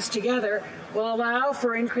we announced together will allow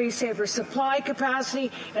for increased safer supply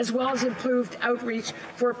capacity as well as improved outreach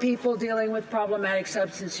for people dealing with problematic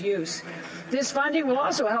substance use. This funding will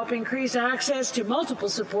also help increase access to multiple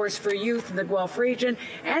supports for youth in the Guelph region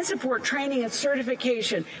and support training and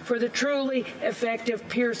certification for the truly effective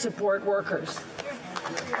peer support workers.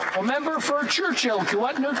 A member for Churchill,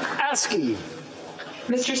 Kiewatnook-Askey.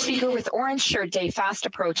 Mr. Speaker, with Orange Shirt Day fast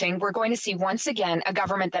approaching, we're going to see once again a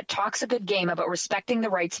government that talks a good game about respecting the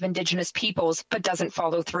rights of Indigenous peoples but doesn't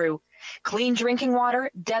follow through. Clean drinking water,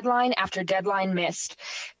 deadline after deadline missed.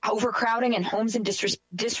 Overcrowding and homes in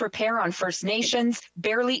disrepair on First Nations,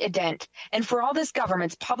 barely a dent. And for all this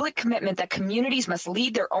government's public commitment that communities must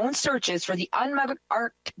lead their own searches for the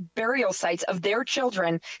unmarked burial sites of their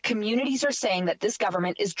children, communities are saying that this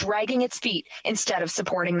government is dragging its feet instead of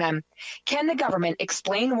supporting them. Can the government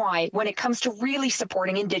explain why, when it comes to really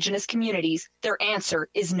supporting Indigenous communities, their answer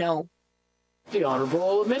is no? The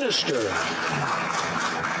Honourable Minister.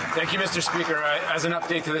 Thank you, Mr. Speaker. As an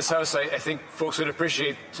update to this House, I think folks would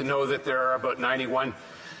appreciate to know that there are about 91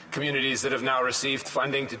 communities that have now received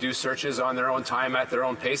funding to do searches on their own time at their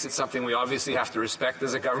own pace. It's something we obviously have to respect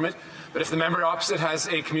as a government. But if the member opposite has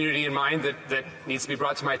a community in mind that needs to be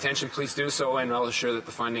brought to my attention, please do so, and I'll assure that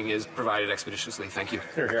the funding is provided expeditiously. Thank you.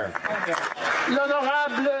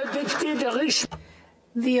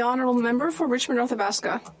 The Honourable Member for Richmond North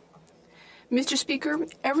Athabasca. Mr. Speaker,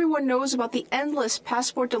 everyone knows about the endless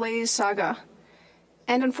passport delays saga.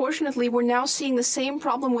 And unfortunately, we're now seeing the same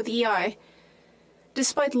problem with EI,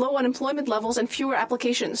 despite low unemployment levels and fewer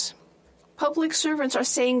applications. Public servants are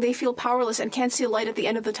saying they feel powerless and can't see a light at the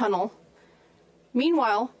end of the tunnel.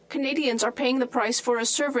 Meanwhile, Canadians are paying the price for a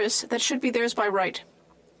service that should be theirs by right.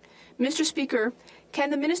 Mr. Speaker, can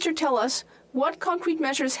the Minister tell us what concrete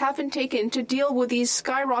measures have been taken to deal with these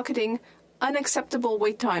skyrocketing, unacceptable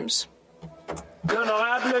wait times? The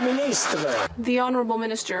Honourable Minister. The Honourable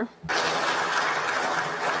Minister.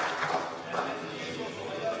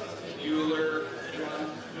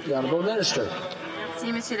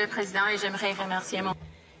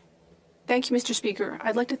 Thank you, Mr. Speaker.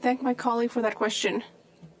 I'd like to thank my colleague for that question.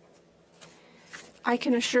 I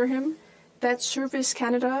can assure him that Service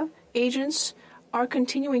Canada agents are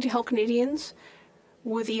continuing to help Canadians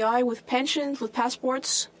with EI, with pensions, with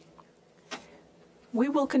passports. We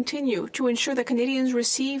will continue to ensure that Canadians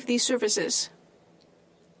receive these services.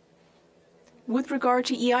 With regard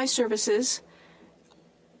to EI services,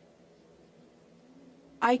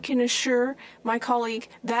 I can assure my colleague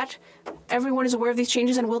that everyone is aware of these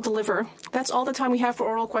changes and will deliver. That's all the time we have for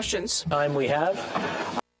oral questions. Time we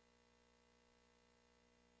have.